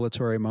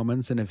revelatory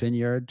moments in a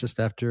vineyard just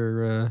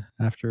after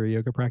a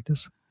yoga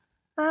practice?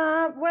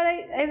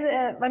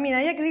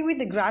 I agree with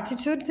the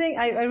gratitude thing.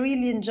 I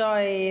really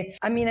enjoy,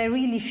 I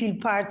really feel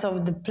part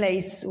of the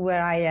place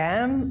where I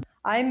am.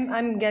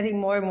 I'm getting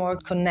more and more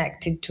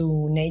connected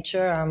to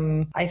nature.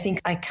 I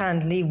think I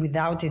can't live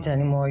without it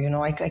anymore.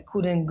 I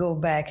couldn't go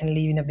back and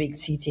live in a big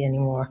city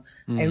anymore.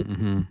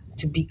 Mm-hmm.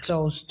 To be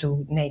close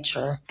to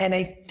nature. And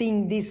I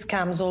think this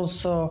comes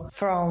also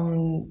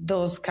from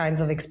those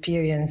kinds of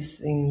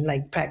experience in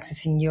like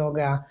practicing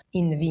yoga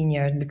in the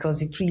vineyard,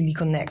 because it really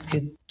connects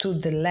you to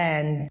the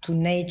land, to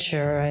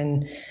nature,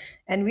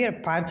 and we are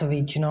part of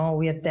it,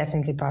 we are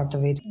definitely part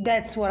of it.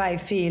 That's what I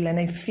feel, and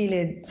I feel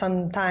it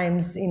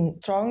sometimes in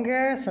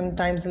stronger,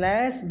 sometimes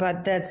less,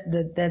 but that's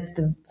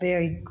the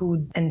very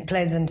good and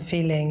pleasant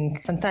feeling.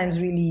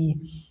 Sometimes really,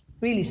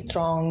 really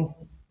strong,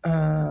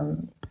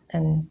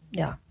 and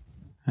yeah.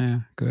 Yeah,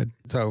 good.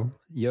 So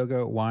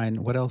yoga,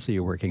 wine, what else are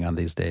you working on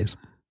these days?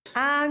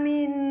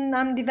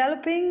 I'm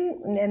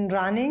developing and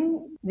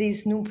running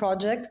this new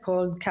project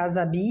called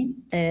Casa B,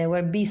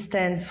 where B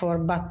stands for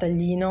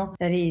Battaglino.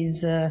 That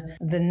is the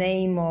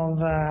name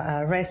of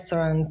a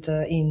restaurant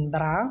in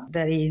Bra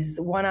that is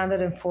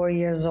 104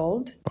 years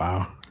old.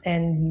 Wow.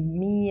 And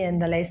me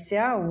and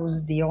Alessia,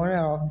 who's the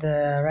owner of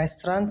the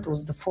restaurant,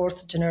 who's the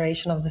fourth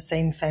generation of the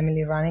same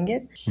family running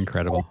it.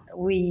 Incredible.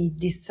 We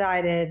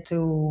decided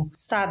to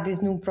start this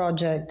new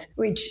project,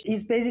 which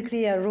is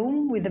basically a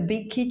room with a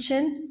big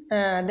kitchen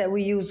that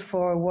we use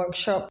for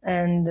workshop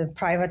and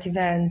private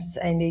events.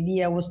 And the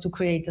idea was to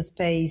create a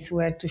space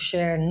where to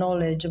share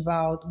knowledge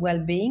about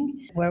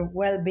well-being, where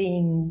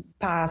well-being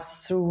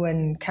passes through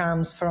and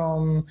comes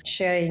from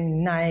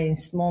sharing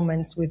nice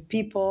moments with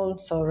people,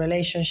 so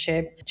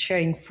relationship,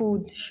 sharing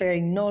food,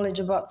 sharing knowledge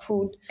about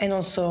food, and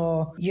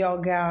also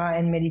yoga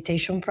and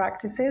meditation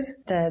practices.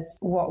 That's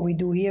what we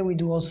do here. We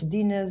do also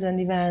dinners and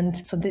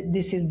events. So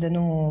this is the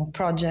new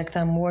project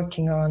I'm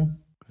working on.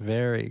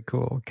 Very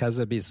cool.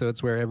 Casa B, so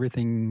it's where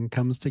everything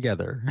comes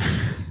together.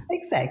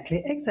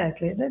 Exactly.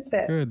 That's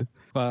it. Good.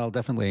 Well, I'll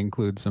definitely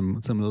include some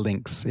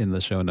links in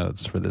the show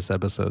notes for this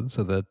episode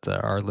so that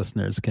our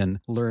listeners can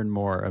learn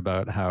more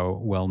about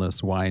how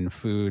wellness, wine,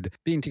 food,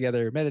 being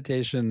together,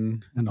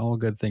 meditation, and all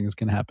good things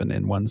can happen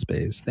in one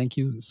space. Thank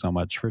you so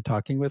much for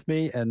talking with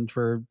me and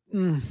for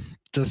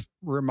just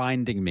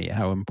reminding me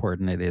how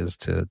important it is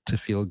to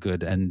feel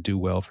good and do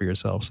well for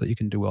yourself so that you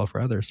can do well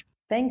for others.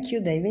 Thank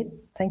you, David.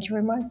 Thank you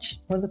very much.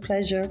 It was a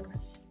pleasure.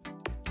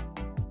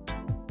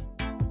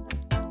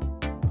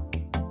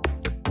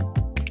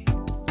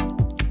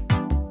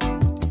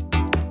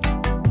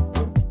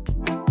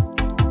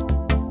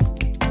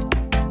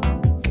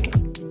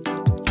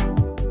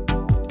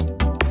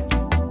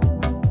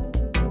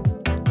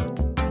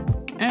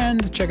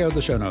 And check out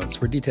the show notes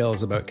for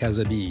details about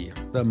Casa B,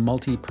 the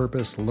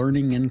multi-purpose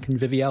learning and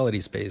conviviality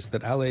space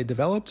that Ale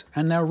developed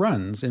and now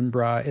runs in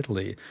Bra,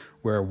 Italy,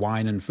 where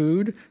wine and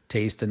food,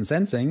 taste and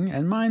sensing,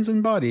 and minds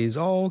and bodies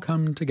all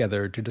come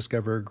together to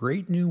discover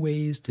great new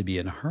ways to be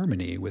in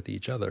harmony with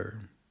each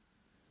other.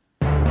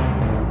 Do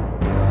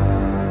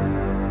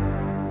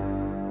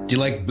you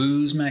like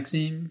booze,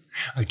 Maxime?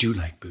 I do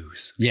like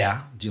booze.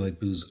 Yeah. Do you like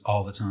booze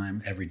all the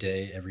time, every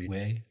day, every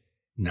way?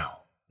 No.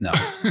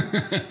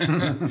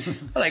 I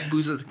like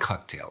booze as a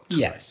cocktail.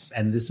 Yes,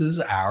 and this is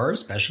our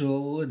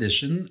special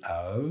edition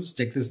of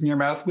Stick This in Your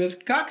Mouth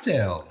with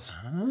Cocktails.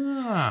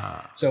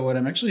 So what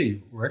we're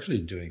actually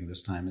doing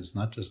this time is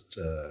not just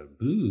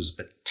booze,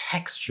 but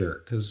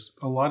texture, because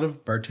a lot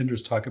of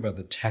bartenders talk about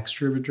the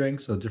texture of a drink.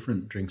 So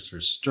different drinks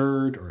are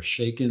stirred or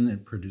shaken.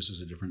 It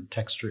produces a different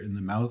texture in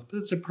the mouth, but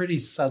it's a pretty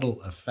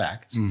subtle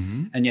effect.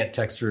 Mm-hmm. And yet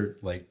texture,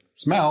 like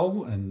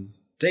smell and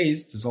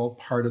taste, is all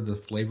part of the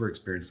flavor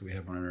experience that we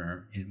have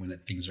when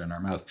things are in our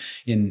mouth.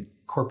 In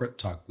corporate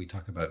talk, we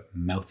talk about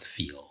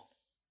mouthfeel.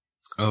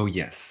 Oh,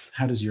 yes.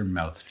 How does your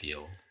mouth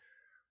feel?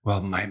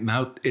 Well, my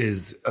mouth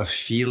is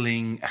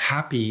feeling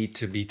happy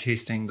to be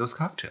tasting those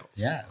cocktails.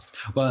 Yes.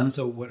 Well, and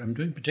so what I'm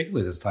doing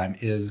particularly this time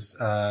is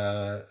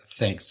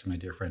thanks to my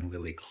dear friend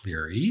Lily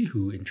Cleary,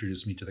 who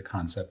introduced me to the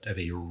concept of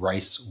a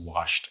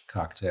rice-washed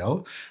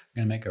cocktail.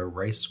 I'm going to make a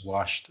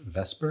rice-washed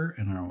Vesper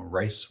and a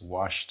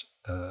rice-washed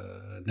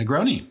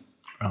Negroni.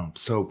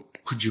 So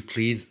could you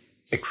please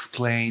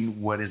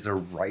explain what is a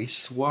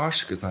rice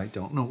wash? Because I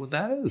don't know what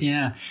that is.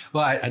 Yeah.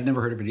 Well, I'd never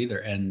heard of it either.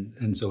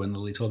 And so when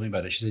Lily told me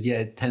about it, she said, yeah,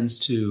 it tends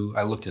to,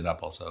 I looked it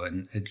up also,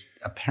 and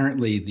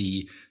apparently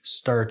the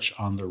starch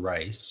on the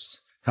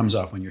rice comes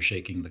off when you're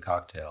shaking the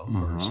cocktail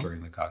or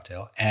stirring the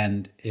cocktail,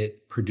 and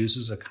it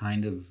produces a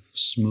kind of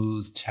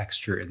smooth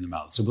texture in the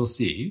mouth. So we'll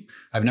see.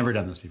 I've never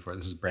done this before.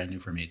 This is brand new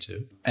for me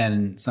too.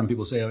 And some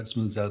people say, it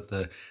smooths out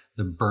the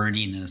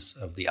burniness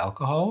of the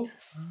alcohol.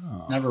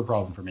 Oh. Never a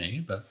problem for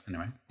me, but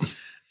anyway.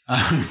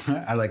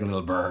 I like a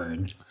little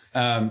burn.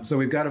 So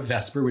we've got a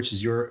Vesper, which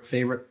is your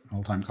favorite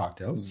all-time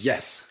cocktail.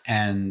 Yes.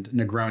 And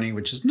Negroni,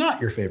 which is not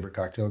your favorite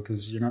cocktail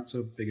because you're not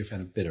so big a fan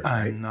of bitter,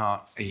 right? I'm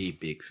not a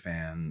big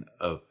fan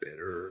of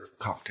bitter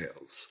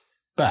cocktails.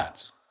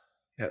 But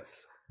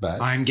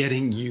I'm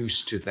getting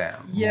used to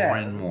them more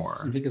and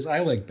more. Because I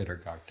like bitter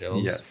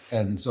cocktails. Yes.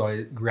 And so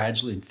I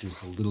gradually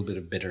introduce a little bit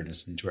of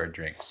bitterness into our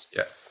drinks.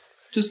 Yes.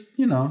 Just,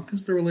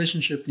 because the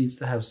relationship needs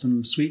to have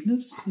some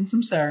sweetness and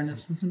some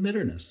sourness and some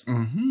bitterness.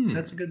 Mm-hmm.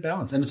 That's a good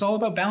balance. And it's all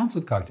about balance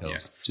with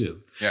cocktails,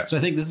 too. Yes. So I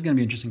think this is going to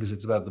be interesting because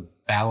it's about the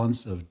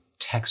balance of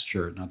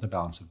texture, not the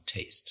balance of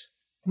taste.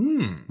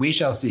 We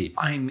shall see.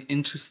 I'm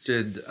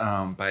interested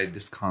by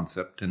this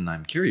concept, and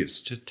I'm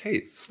curious to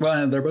taste.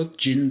 Well, they're both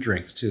gin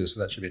drinks, too,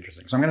 so that should be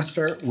interesting. So I'm going to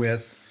start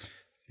with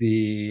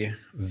the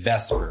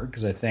Vesper,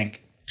 because I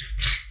think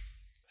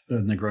the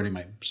Negroni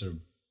might sort of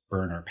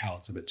burn our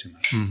palates a bit too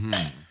much. Mm-hmm.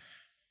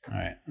 All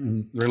right.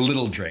 They're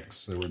little drinks,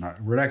 so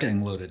we're not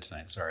getting loaded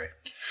tonight. Sorry.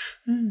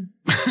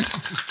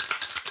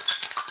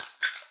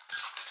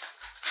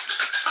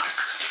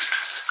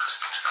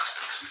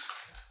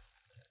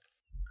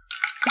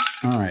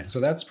 All right. So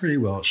that's pretty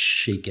well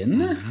shaken.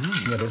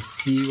 Mm-hmm. Let us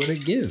see what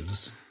it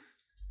gives.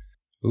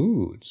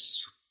 Ooh,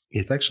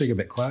 it's actually a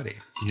bit cloudy.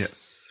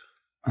 Yes.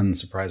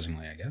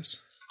 Unsurprisingly, I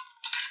guess.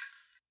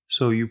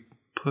 So you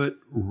put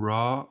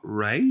raw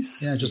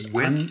rice? Yeah, just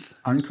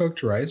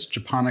uncooked rice,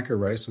 japonica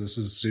rice. So this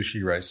is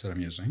sushi rice that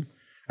I'm using.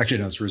 Actually,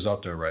 no, it's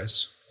risotto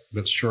rice,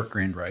 but it's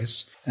short-grained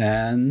rice.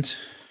 And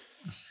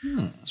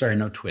sorry,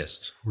 no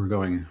twist. We're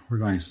going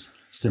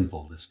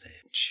simple this day.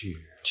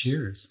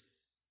 Cheers.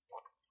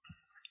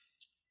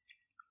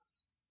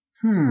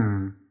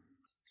 I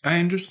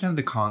understand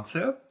the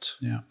concept.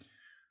 Yeah.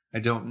 I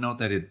don't know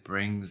that it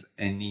brings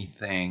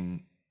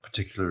anything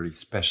particularly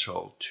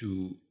special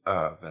to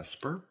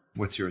Vesper.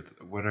 What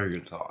are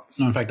your thoughts?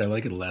 No, in fact, I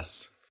like it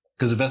less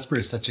because a Vesper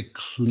is such a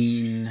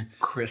clean,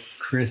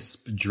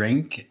 crisp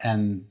drink,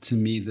 and to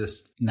me,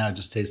 this now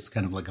just tastes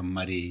kind of like a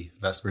muddy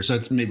Vesper. So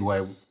it's maybe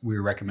why we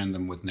recommend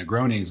them with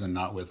Negronis and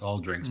not with all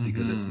drinks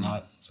because it's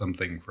not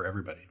something for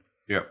everybody.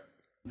 Yep.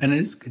 And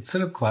it's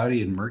sort of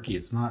cloudy and murky.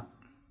 It's not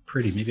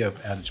pretty. Maybe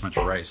I've added too much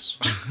rice.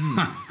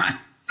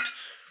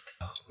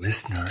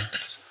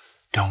 Listeners,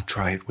 don't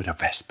try it with a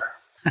Vesper.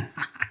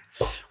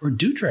 Or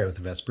do try it with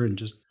a Vesper and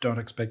just don't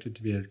expect it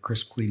to be a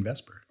crisp, clean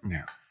Vesper.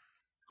 Yeah.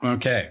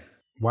 Okay.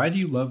 Why do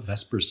you love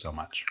Vespers so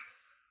much?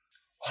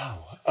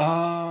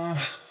 Wow.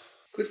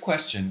 Good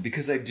question.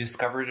 Because I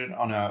discovered it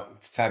on a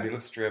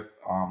fabulous trip.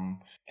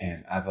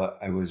 And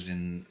I was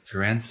in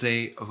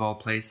Firenze, of all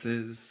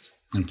places.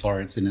 In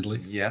Florence, in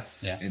Italy?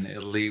 Yes. Yeah. In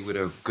Italy with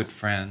a good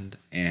friend.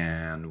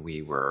 And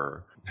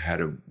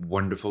had a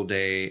wonderful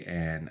day.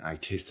 And I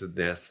tasted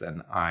this.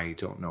 And I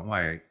don't know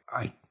why.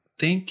 I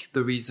think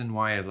the reason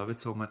why I love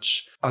it so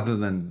much, other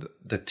than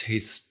the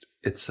taste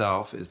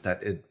itself, is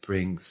that it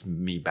brings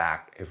me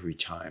back every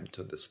time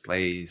to this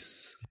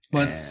place.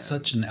 Well, it's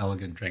such an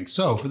elegant drink.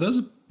 So for those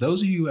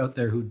of you out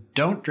there who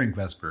don't drink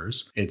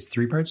Vespers, it's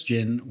 3 parts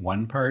gin,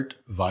 1 part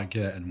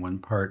vodka, and 1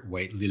 part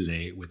white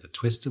lillet with a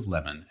twist of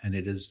lemon. And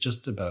it is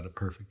just about a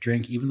perfect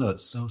drink. Even though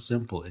it's so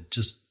simple,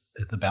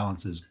 the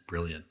balance is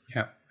brilliant.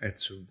 Yeah,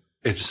 it's a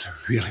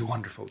really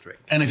wonderful drink.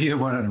 And if you have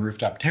one on a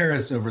rooftop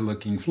terrace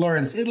overlooking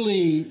Florence,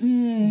 Italy,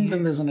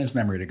 then there's a nice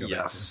memory to go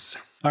back to.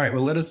 All right,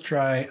 well, let us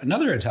try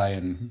another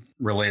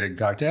Italian-related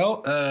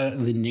cocktail,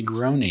 the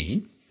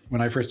Negroni.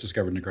 When I first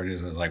discovered Negroni,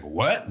 I was like,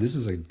 what? This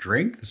is a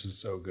drink? This is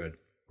so good.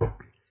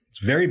 It's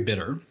very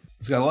bitter.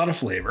 It's got a lot of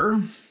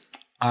flavor.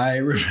 I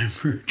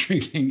remember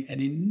drinking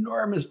an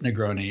enormous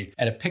Negroni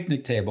at a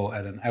picnic table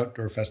at an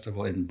outdoor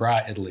festival in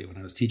Bra, Italy, when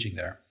I was teaching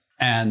there.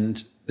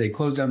 And they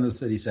closed down the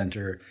city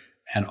center,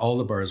 and all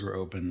the bars were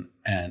open,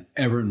 and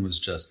everyone was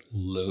just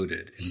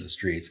loaded in the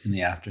streets in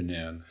the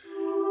afternoon.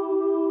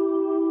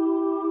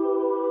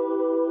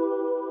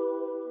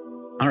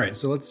 All right,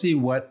 so let's see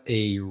what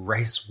a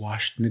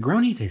rice-washed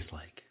Negroni tastes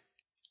like.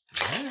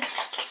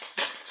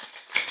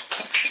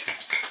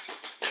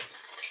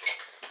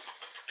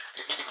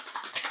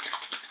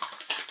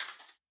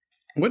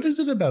 What is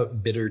it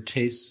about bitter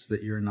tastes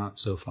that you're not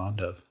so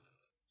fond of?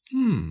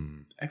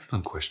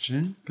 Excellent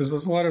question. Because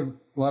there's a lot of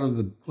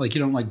the, like, you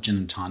don't like gin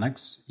and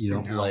tonics. You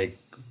don't like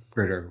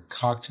bitter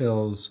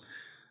cocktails.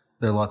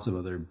 There are lots of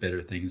other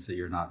bitter things that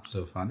you're not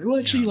so fond of. Well,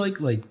 actually, you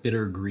like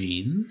bitter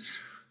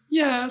greens.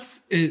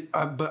 Yes,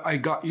 but I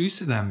got used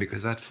to them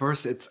because at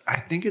first I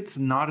think it's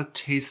not a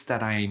taste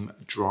that I'm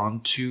drawn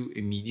to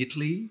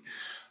immediately.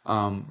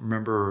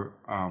 Remember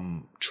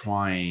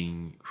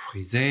trying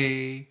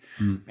frisé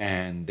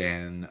and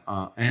then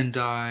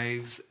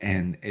endives,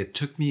 and it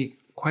took me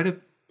quite a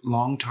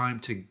long time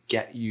to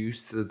get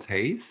used to the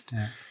taste.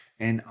 Yeah.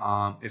 And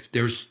if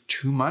there's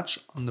too much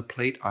on the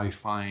plate, I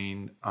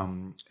find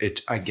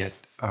I get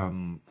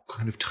kind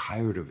of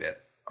tired of it.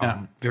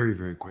 Very,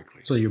 very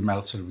quickly. So your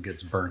mouth sort of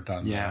gets burnt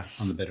on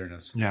the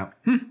bitterness. Yeah.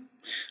 All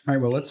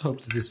right. Well, let's hope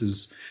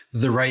that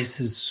the rice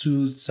has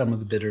soothed some of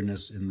the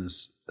bitterness in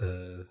this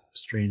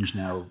strange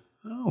now.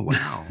 Oh,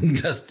 wow.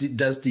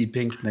 dusty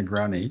pink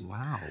Negroni.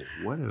 Wow.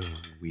 What a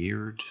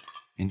weird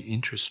and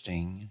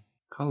interesting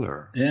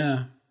color.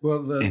 Yeah.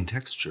 Well, in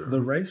texture.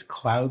 The rice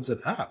clouds it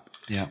up.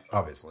 Yeah.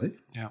 Obviously.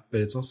 Yeah.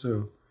 But it's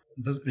also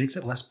makes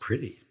it less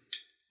pretty.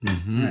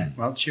 Mm-hmm. All right.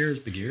 Well, cheers,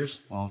 big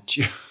ears. Well,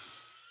 cheers.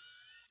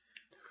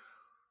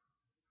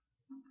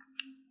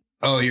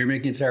 Oh, you're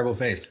making a terrible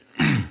face.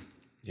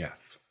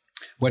 Yes.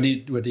 What do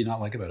you not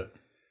like about it?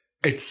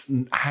 It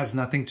has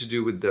nothing to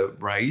do with the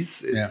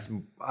rice. It's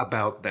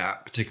about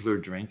that particular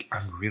drink.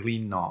 I'm really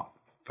not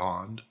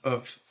fond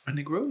of a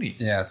Negroni.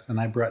 Yes, and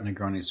I brought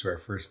Negronis to our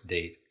first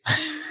date.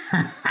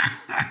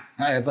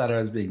 I thought I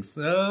was being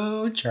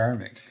so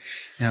charming.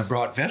 And I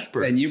brought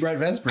Vespers. And you brought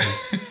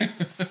Vespers.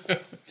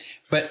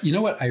 But you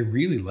know what? I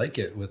really like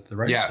it with the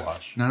rice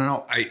wash.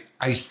 No.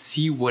 I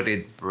see what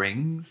it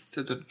brings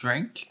to the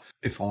drink.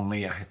 If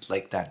only I had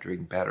liked that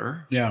drink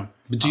better. Yeah.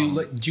 But do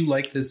you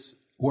like this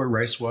or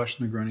rice wash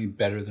Negroni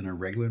better than a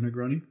regular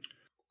Negroni?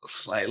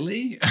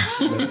 Slightly.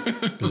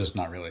 but just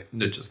not really.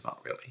 No, just not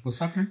really. What's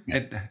happening?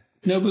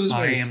 No booze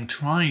waste. I am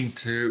trying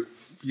to,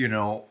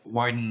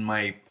 widen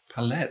my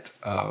palette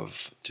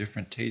of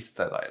different tastes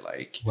that I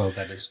like. Well,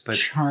 that is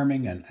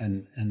charming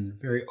and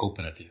very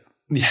open of you.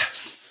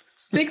 Yes.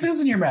 Stick this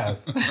in your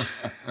mouth.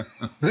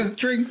 This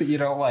drink that you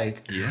don't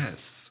like.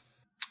 Yes.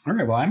 All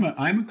right. Well,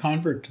 I'm a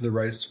convert to the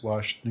rice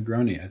washed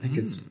Negroni. I think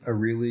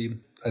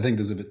I think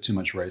there's a bit too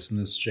much rice in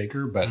this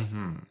shaker, but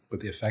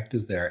the effect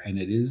is there, and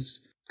it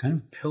is kind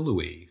of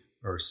pillowy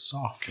or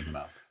soft in the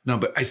mouth. No,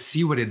 but I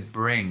see what it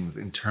brings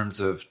in terms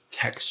of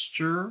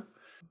texture.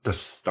 The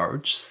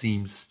starch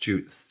seems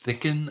to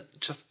thicken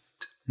just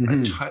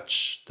a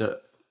touch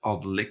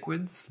of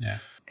liquids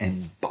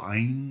and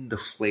bind the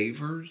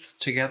flavors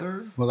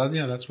together. Well,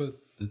 that's what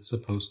it's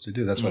supposed to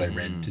do. That's what I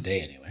read today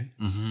anyway.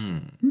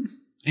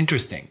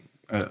 Interesting.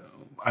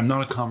 I'm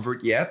not a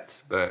convert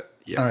yet, but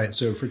yeah. All right,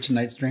 so for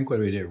tonight's drink, what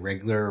do we do?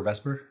 Regular or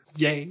Vesper?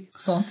 Yay.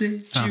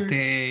 Santé.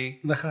 Santé.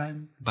 Cheers.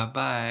 L'chaim.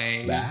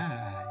 Bye-bye.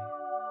 Bye.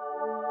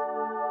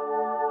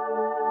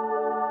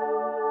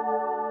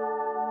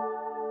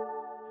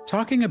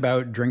 Talking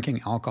about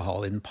drinking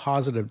alcohol in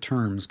positive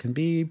terms can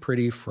be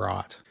pretty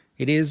fraught.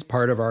 It is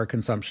part of our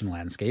consumption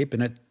landscape,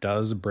 and it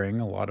does bring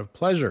a lot of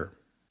pleasure.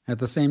 At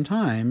the same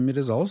time, it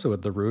is also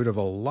at the root of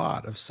a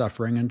lot of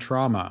suffering and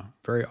trauma,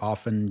 very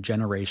often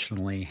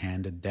generationally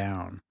handed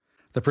down.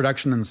 The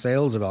production and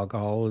sales of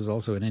alcohol is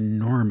also an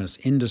enormous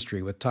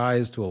industry with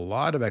ties to a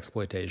lot of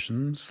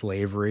exploitation,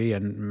 slavery,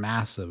 and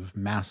massive,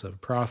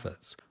 massive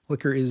profits.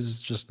 Liquor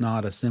is just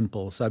not a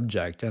simple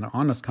subject, and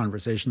honest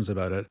conversations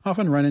about it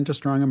often run into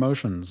strong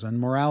emotions and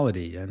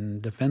morality and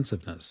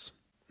defensiveness.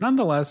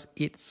 Nonetheless,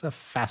 it's a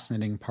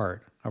fascinating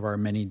part of our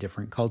many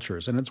different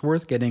cultures, and it's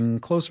worth getting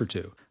closer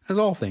to, as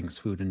all things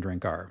food and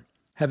drink are.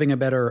 Having a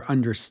better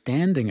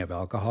understanding of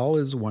alcohol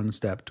is one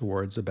step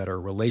towards a better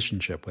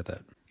relationship with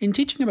it. In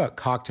teaching about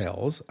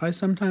cocktails, I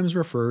sometimes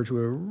refer to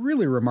a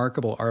really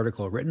remarkable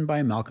article written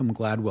by Malcolm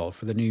Gladwell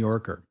for The New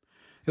Yorker.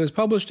 It was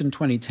published in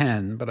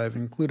 2010, but I've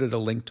included a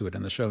link to it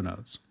in the show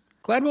notes.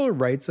 Gladwell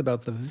writes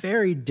about the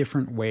very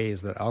different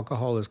ways that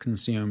alcohol is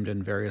consumed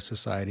in various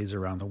societies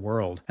around the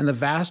world, and the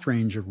vast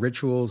range of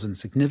rituals and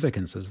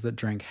significances that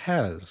drink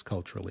has,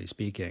 culturally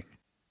speaking.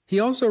 He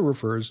also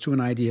refers to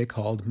an idea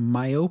called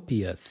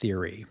myopia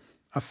theory,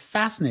 a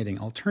fascinating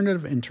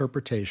alternative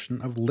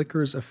interpretation of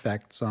liquor's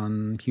effects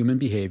on human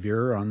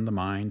behavior, on the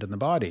mind and the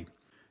body.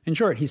 In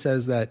short, he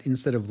says that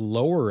instead of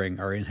lowering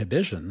our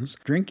inhibitions,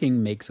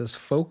 drinking makes us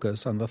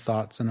focus on the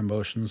thoughts and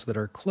emotions that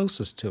are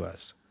closest to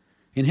us.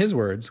 In his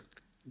words,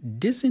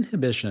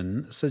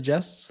 disinhibition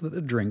suggests that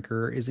the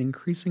drinker is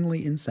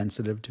increasingly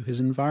insensitive to his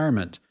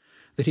environment,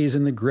 that he is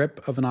in the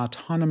grip of an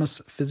autonomous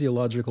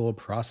physiological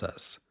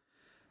process.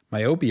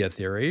 Myopia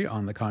theory,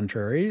 on the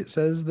contrary,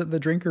 says that the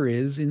drinker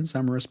is, in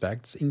some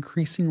respects,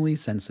 increasingly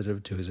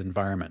sensitive to his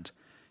environment.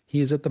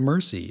 He is at the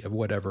mercy of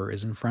whatever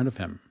is in front of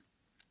him.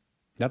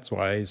 That's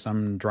why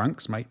some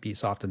drunks might be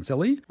soft and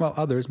silly, while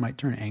others might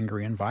turn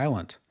angry and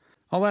violent.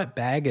 All that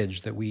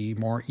baggage that we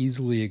more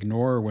easily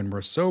ignore when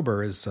we're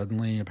sober is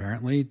suddenly,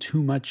 apparently,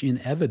 too much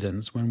in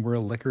evidence when we're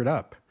liquored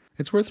up.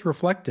 It's worth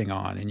reflecting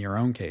on in your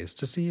own case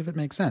to see if it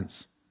makes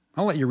sense.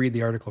 I'll let you read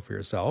the article for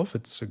yourself.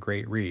 It's a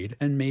great read,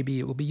 and maybe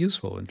it will be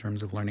useful in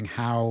terms of learning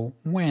how,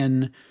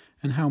 when,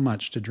 and how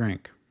much to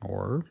drink,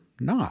 or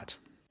not.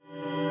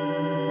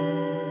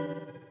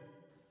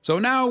 So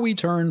now we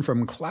turn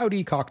from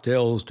cloudy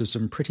cocktails to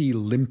some pretty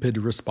limpid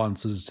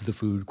responses to the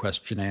food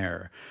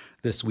questionnaire.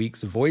 This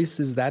week's voice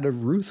is that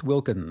of Ruth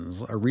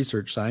Wilkins, a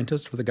research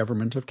scientist for the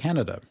Government of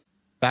Canada.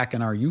 Back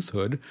in our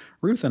youthhood,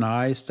 Ruth and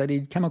I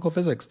studied chemical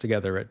physics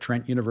together at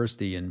Trent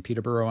University in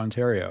Peterborough,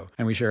 Ontario,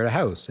 and we shared a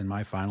house in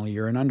my final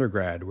year in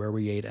undergrad where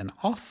we ate an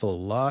awful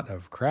lot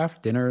of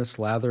craft dinner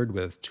slathered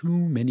with too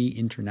many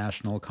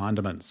international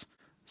condiments.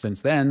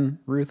 Since then,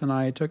 Ruth and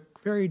I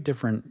took very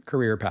different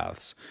career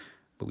paths,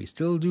 but we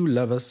still do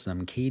love us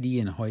some Katie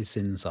and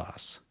hoisin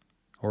sauce,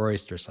 or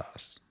oyster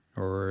sauce,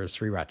 or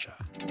sriracha.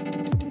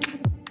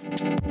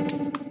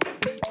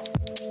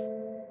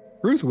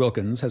 Ruth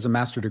Wilkins has a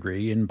master's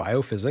degree in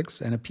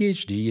biophysics and a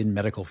PhD in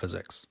medical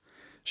physics.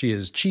 She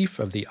is chief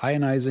of the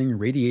Ionizing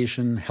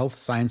Radiation Health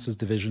Sciences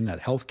Division at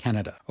Health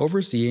Canada,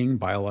 overseeing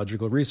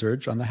biological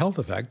research on the health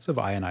effects of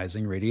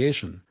ionizing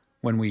radiation.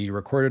 When we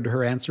recorded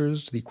her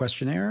answers to the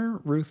questionnaire,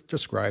 Ruth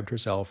described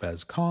herself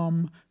as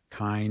calm,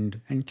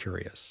 kind, and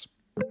curious.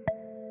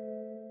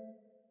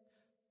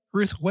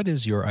 Ruth, what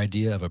is your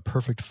idea of a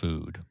perfect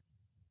food?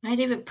 My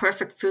idea of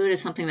perfect food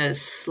is something that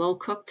is slow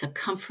cooked, a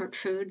comfort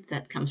food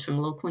that comes from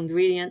local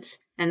ingredients,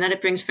 and that it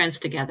brings friends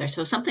together.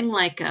 So something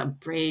like a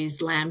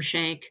braised lamb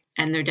shank,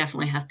 and there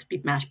definitely has to be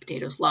mashed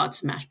potatoes, lots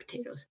of mashed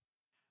potatoes.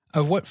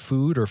 Of what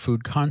food or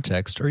food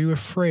context are you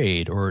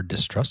afraid or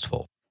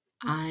distrustful?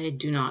 I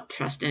do not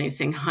trust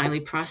anything highly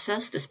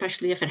processed,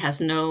 especially if it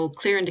has no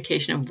clear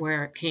indication of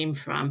where it came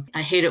from.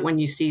 I hate it when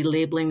you see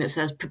labeling that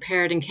says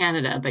prepared in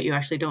Canada, but you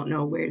actually don't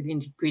know where the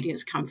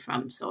ingredients come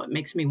from. So it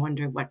makes me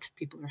wonder what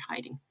people are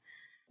hiding.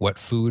 What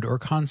food or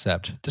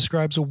concept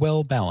describes a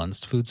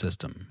well-balanced food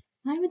system?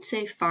 I would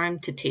say farm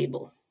to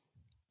table.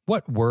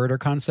 What word or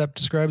concept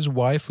describes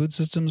why food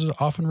systems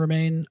often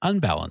remain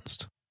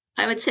unbalanced?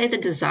 I would say the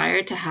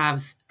desire to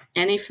have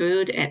any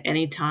food at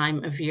any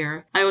time of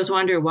year. I always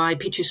wonder why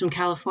peaches from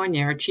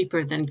California are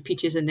cheaper than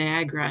peaches in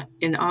Niagara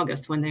in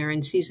August when they're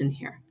in season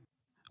here.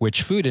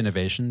 Which food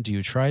innovation do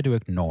you try to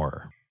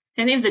ignore?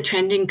 Any of the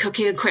trending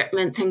cooking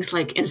equipment, things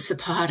like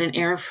Instapot and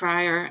air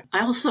fryer.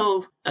 I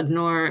also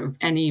ignore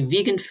any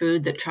vegan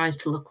food that tries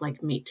to look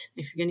like meat.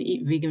 If you're going to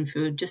eat vegan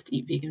food, just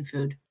eat vegan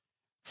food.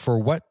 For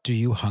what do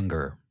you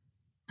hunger?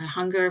 I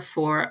hunger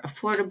for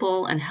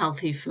affordable and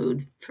healthy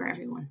food for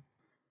everyone.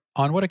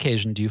 On what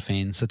occasion do you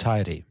feign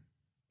satiety?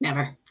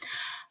 Never.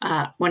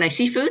 When I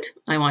see food,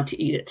 I want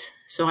to eat it.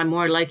 So I'm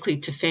more likely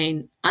to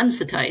feign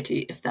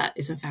unsatiety, if that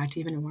is in fact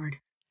even a word.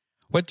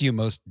 What do you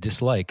most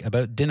dislike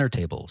about dinner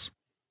tables?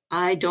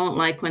 I don't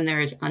like when there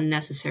is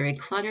unnecessary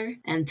clutter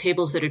and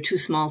tables that are too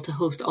small to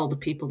host all the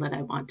people that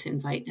I want to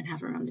invite and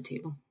have around the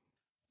table.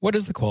 What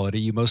is the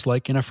quality you most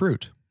like in a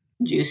fruit?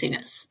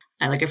 Juiciness.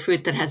 I like a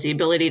fruit that has the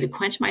ability to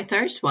quench my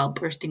thirst while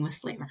bursting with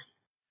flavor.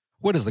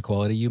 What is the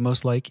quality you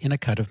most like in a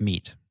cut of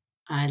meat?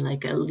 I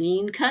like a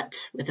lean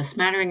cut with a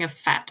smattering of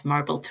fat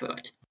marbled through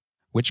it.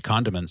 Which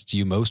condiments do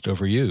you most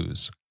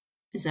overuse?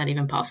 Is that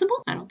even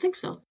possible? I don't think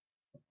so.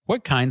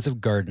 What kinds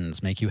of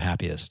gardens make you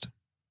happiest?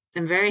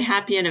 I'm very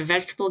happy in a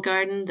vegetable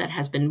garden that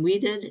has been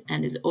weeded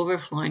and is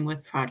overflowing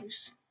with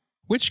produce.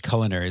 Which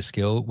culinary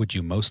skill would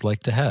you most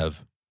like to have?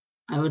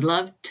 I would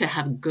love to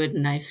have good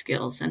knife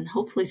skills, and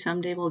hopefully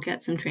someday we'll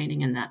get some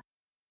training in that.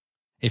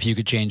 If you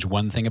could change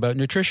one thing about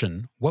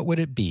nutrition, what would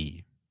it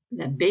be?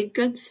 That baked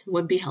goods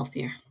would be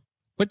healthier.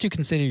 What do you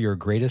consider your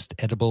greatest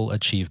edible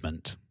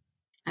achievement?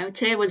 I would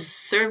say it was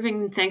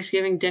serving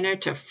Thanksgiving dinner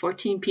to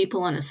 14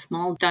 people in a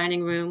small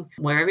dining room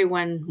where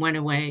everyone went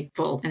away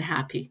full and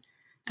happy.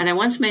 And I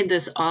once made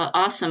this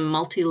awesome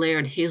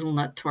multi-layered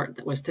hazelnut tort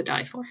that was to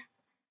die for.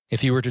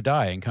 If you were to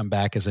die and come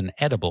back as an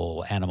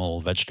edible animal,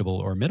 vegetable,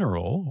 or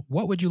mineral,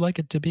 what would you like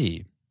it to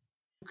be?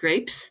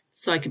 Grapes,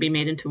 so I could be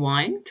made into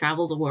wine,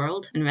 travel the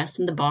world, and rest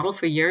in the bottle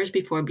for years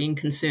before being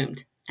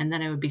consumed. And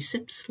then I would be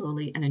sipped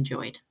slowly and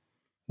enjoyed.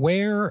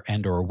 Where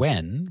and or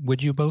when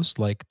would you most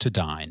like to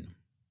dine?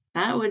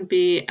 That would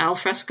be al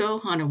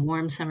fresco on a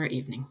warm summer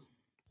evening.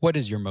 What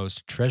is your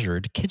most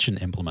treasured kitchen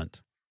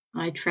implement?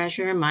 I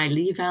treasure my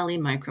Lee Valley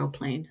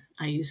microplane.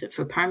 I use it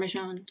for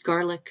Parmesan,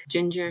 garlic,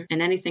 ginger,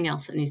 and anything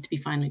else that needs to be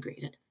finely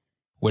grated.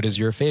 What is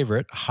your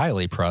favorite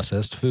highly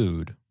processed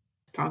food?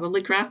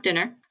 Probably Kraft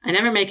Dinner. I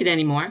never make it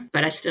anymore,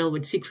 but I still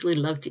would secretly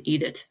love to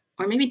eat it.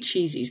 Or maybe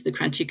Cheesies, the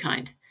crunchy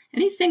kind.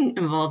 Anything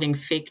involving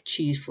fake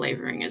cheese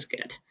flavoring is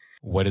good.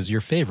 What is your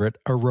favorite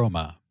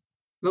aroma?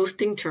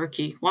 Roasting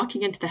turkey.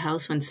 Walking into the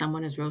house when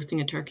someone is roasting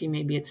a turkey,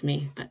 maybe it's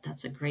me, but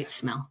that's a great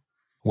smell.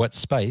 What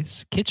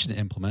spice, kitchen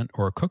implement,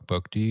 or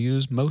cookbook do you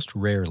use most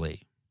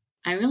rarely?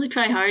 I really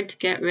try hard to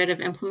get rid of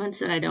implements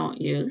that I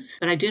don't use,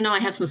 but I do know I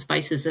have some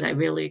spices that I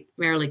really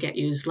rarely get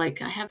used,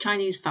 like I have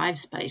Chinese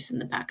 5-spice in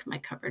the back of my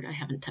cupboard I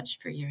haven't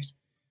touched for years.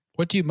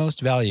 What do you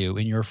most value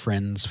in your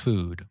friend's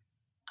food?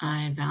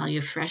 I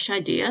value fresh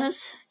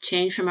ideas,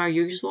 change from our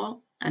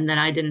usual, and that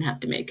I didn't have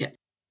to make it.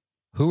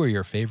 Who are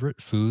your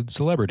favorite food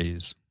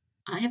celebrities?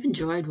 I have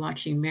enjoyed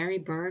watching Mary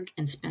Berg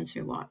and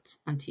Spencer Watts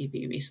on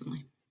TV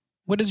recently.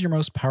 What is your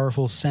most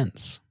powerful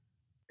sense?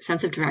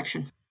 Sense of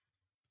direction.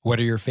 What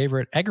are your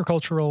favorite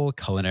agricultural,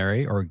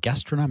 culinary, or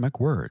gastronomic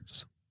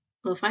words?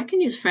 Well, if I can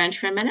use French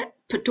for a minute,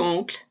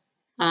 pétanque.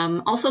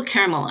 Also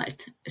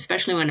caramelized,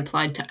 especially when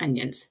applied to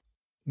onions.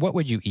 What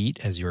would you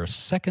eat as your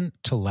second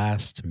to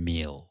last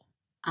meal?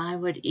 I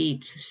would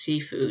eat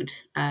seafood,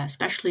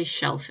 especially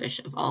shellfish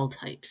of all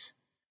types.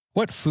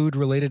 What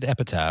food-related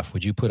epitaph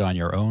would you put on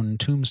your own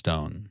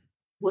tombstone?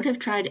 Would have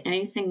tried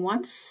anything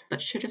once,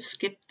 but should have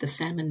skipped the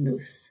salmon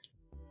mousse.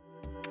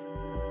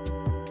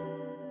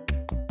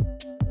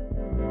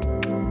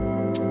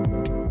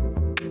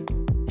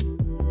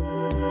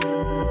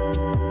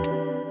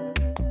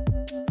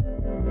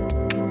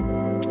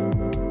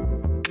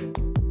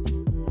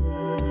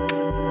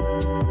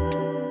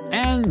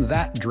 And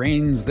that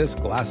drains this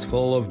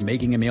glassful of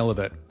making a meal of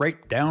it,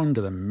 right down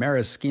to the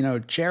maraschino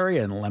cherry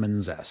and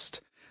lemon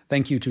zest.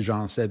 Thank you to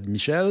Jean-Sébastien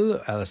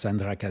Michel,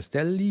 Alessandra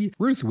Castelli,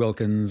 Ruth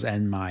Wilkins,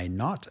 and my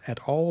not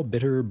at all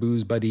bitter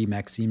booze buddy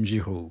Maxime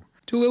Giroux.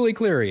 To Lily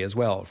Cleary as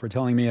well for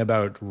telling me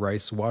about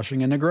rice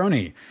washing a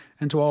Negroni,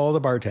 and to all the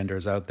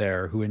bartenders out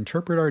there who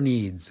interpret our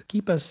needs,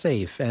 keep us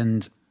safe,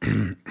 and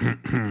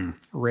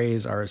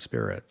raise our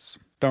spirits.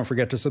 Don't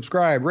forget to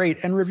subscribe, rate,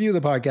 and review the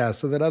podcast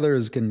so that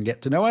others can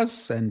get to know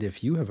us. And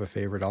if you have a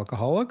favorite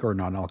alcoholic or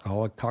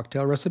non-alcoholic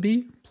cocktail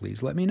recipe,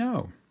 please let me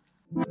know.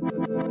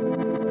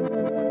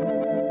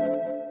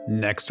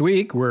 Next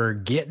week, we're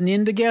getting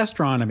into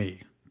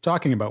gastronomy,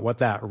 talking about what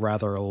that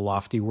rather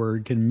lofty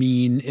word can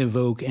mean,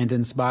 evoke, and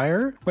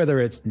inspire, whether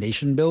it's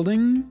nation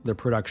building, the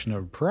production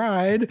of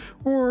pride,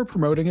 or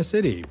promoting a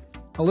city.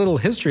 A little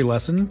history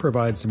lesson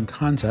provides some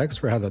context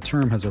for how the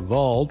term has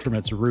evolved from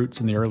its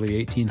roots in the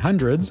early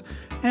 1800s,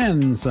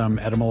 and some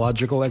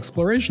etymological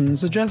exploration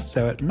suggests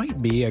how it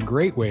might be a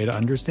great way to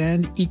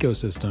understand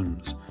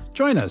ecosystems.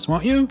 Join us,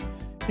 won't you?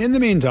 In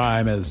the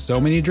meantime, as so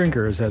many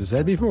drinkers have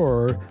said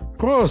before,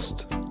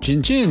 Prost,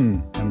 Chin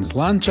Chin, and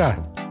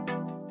Slancha.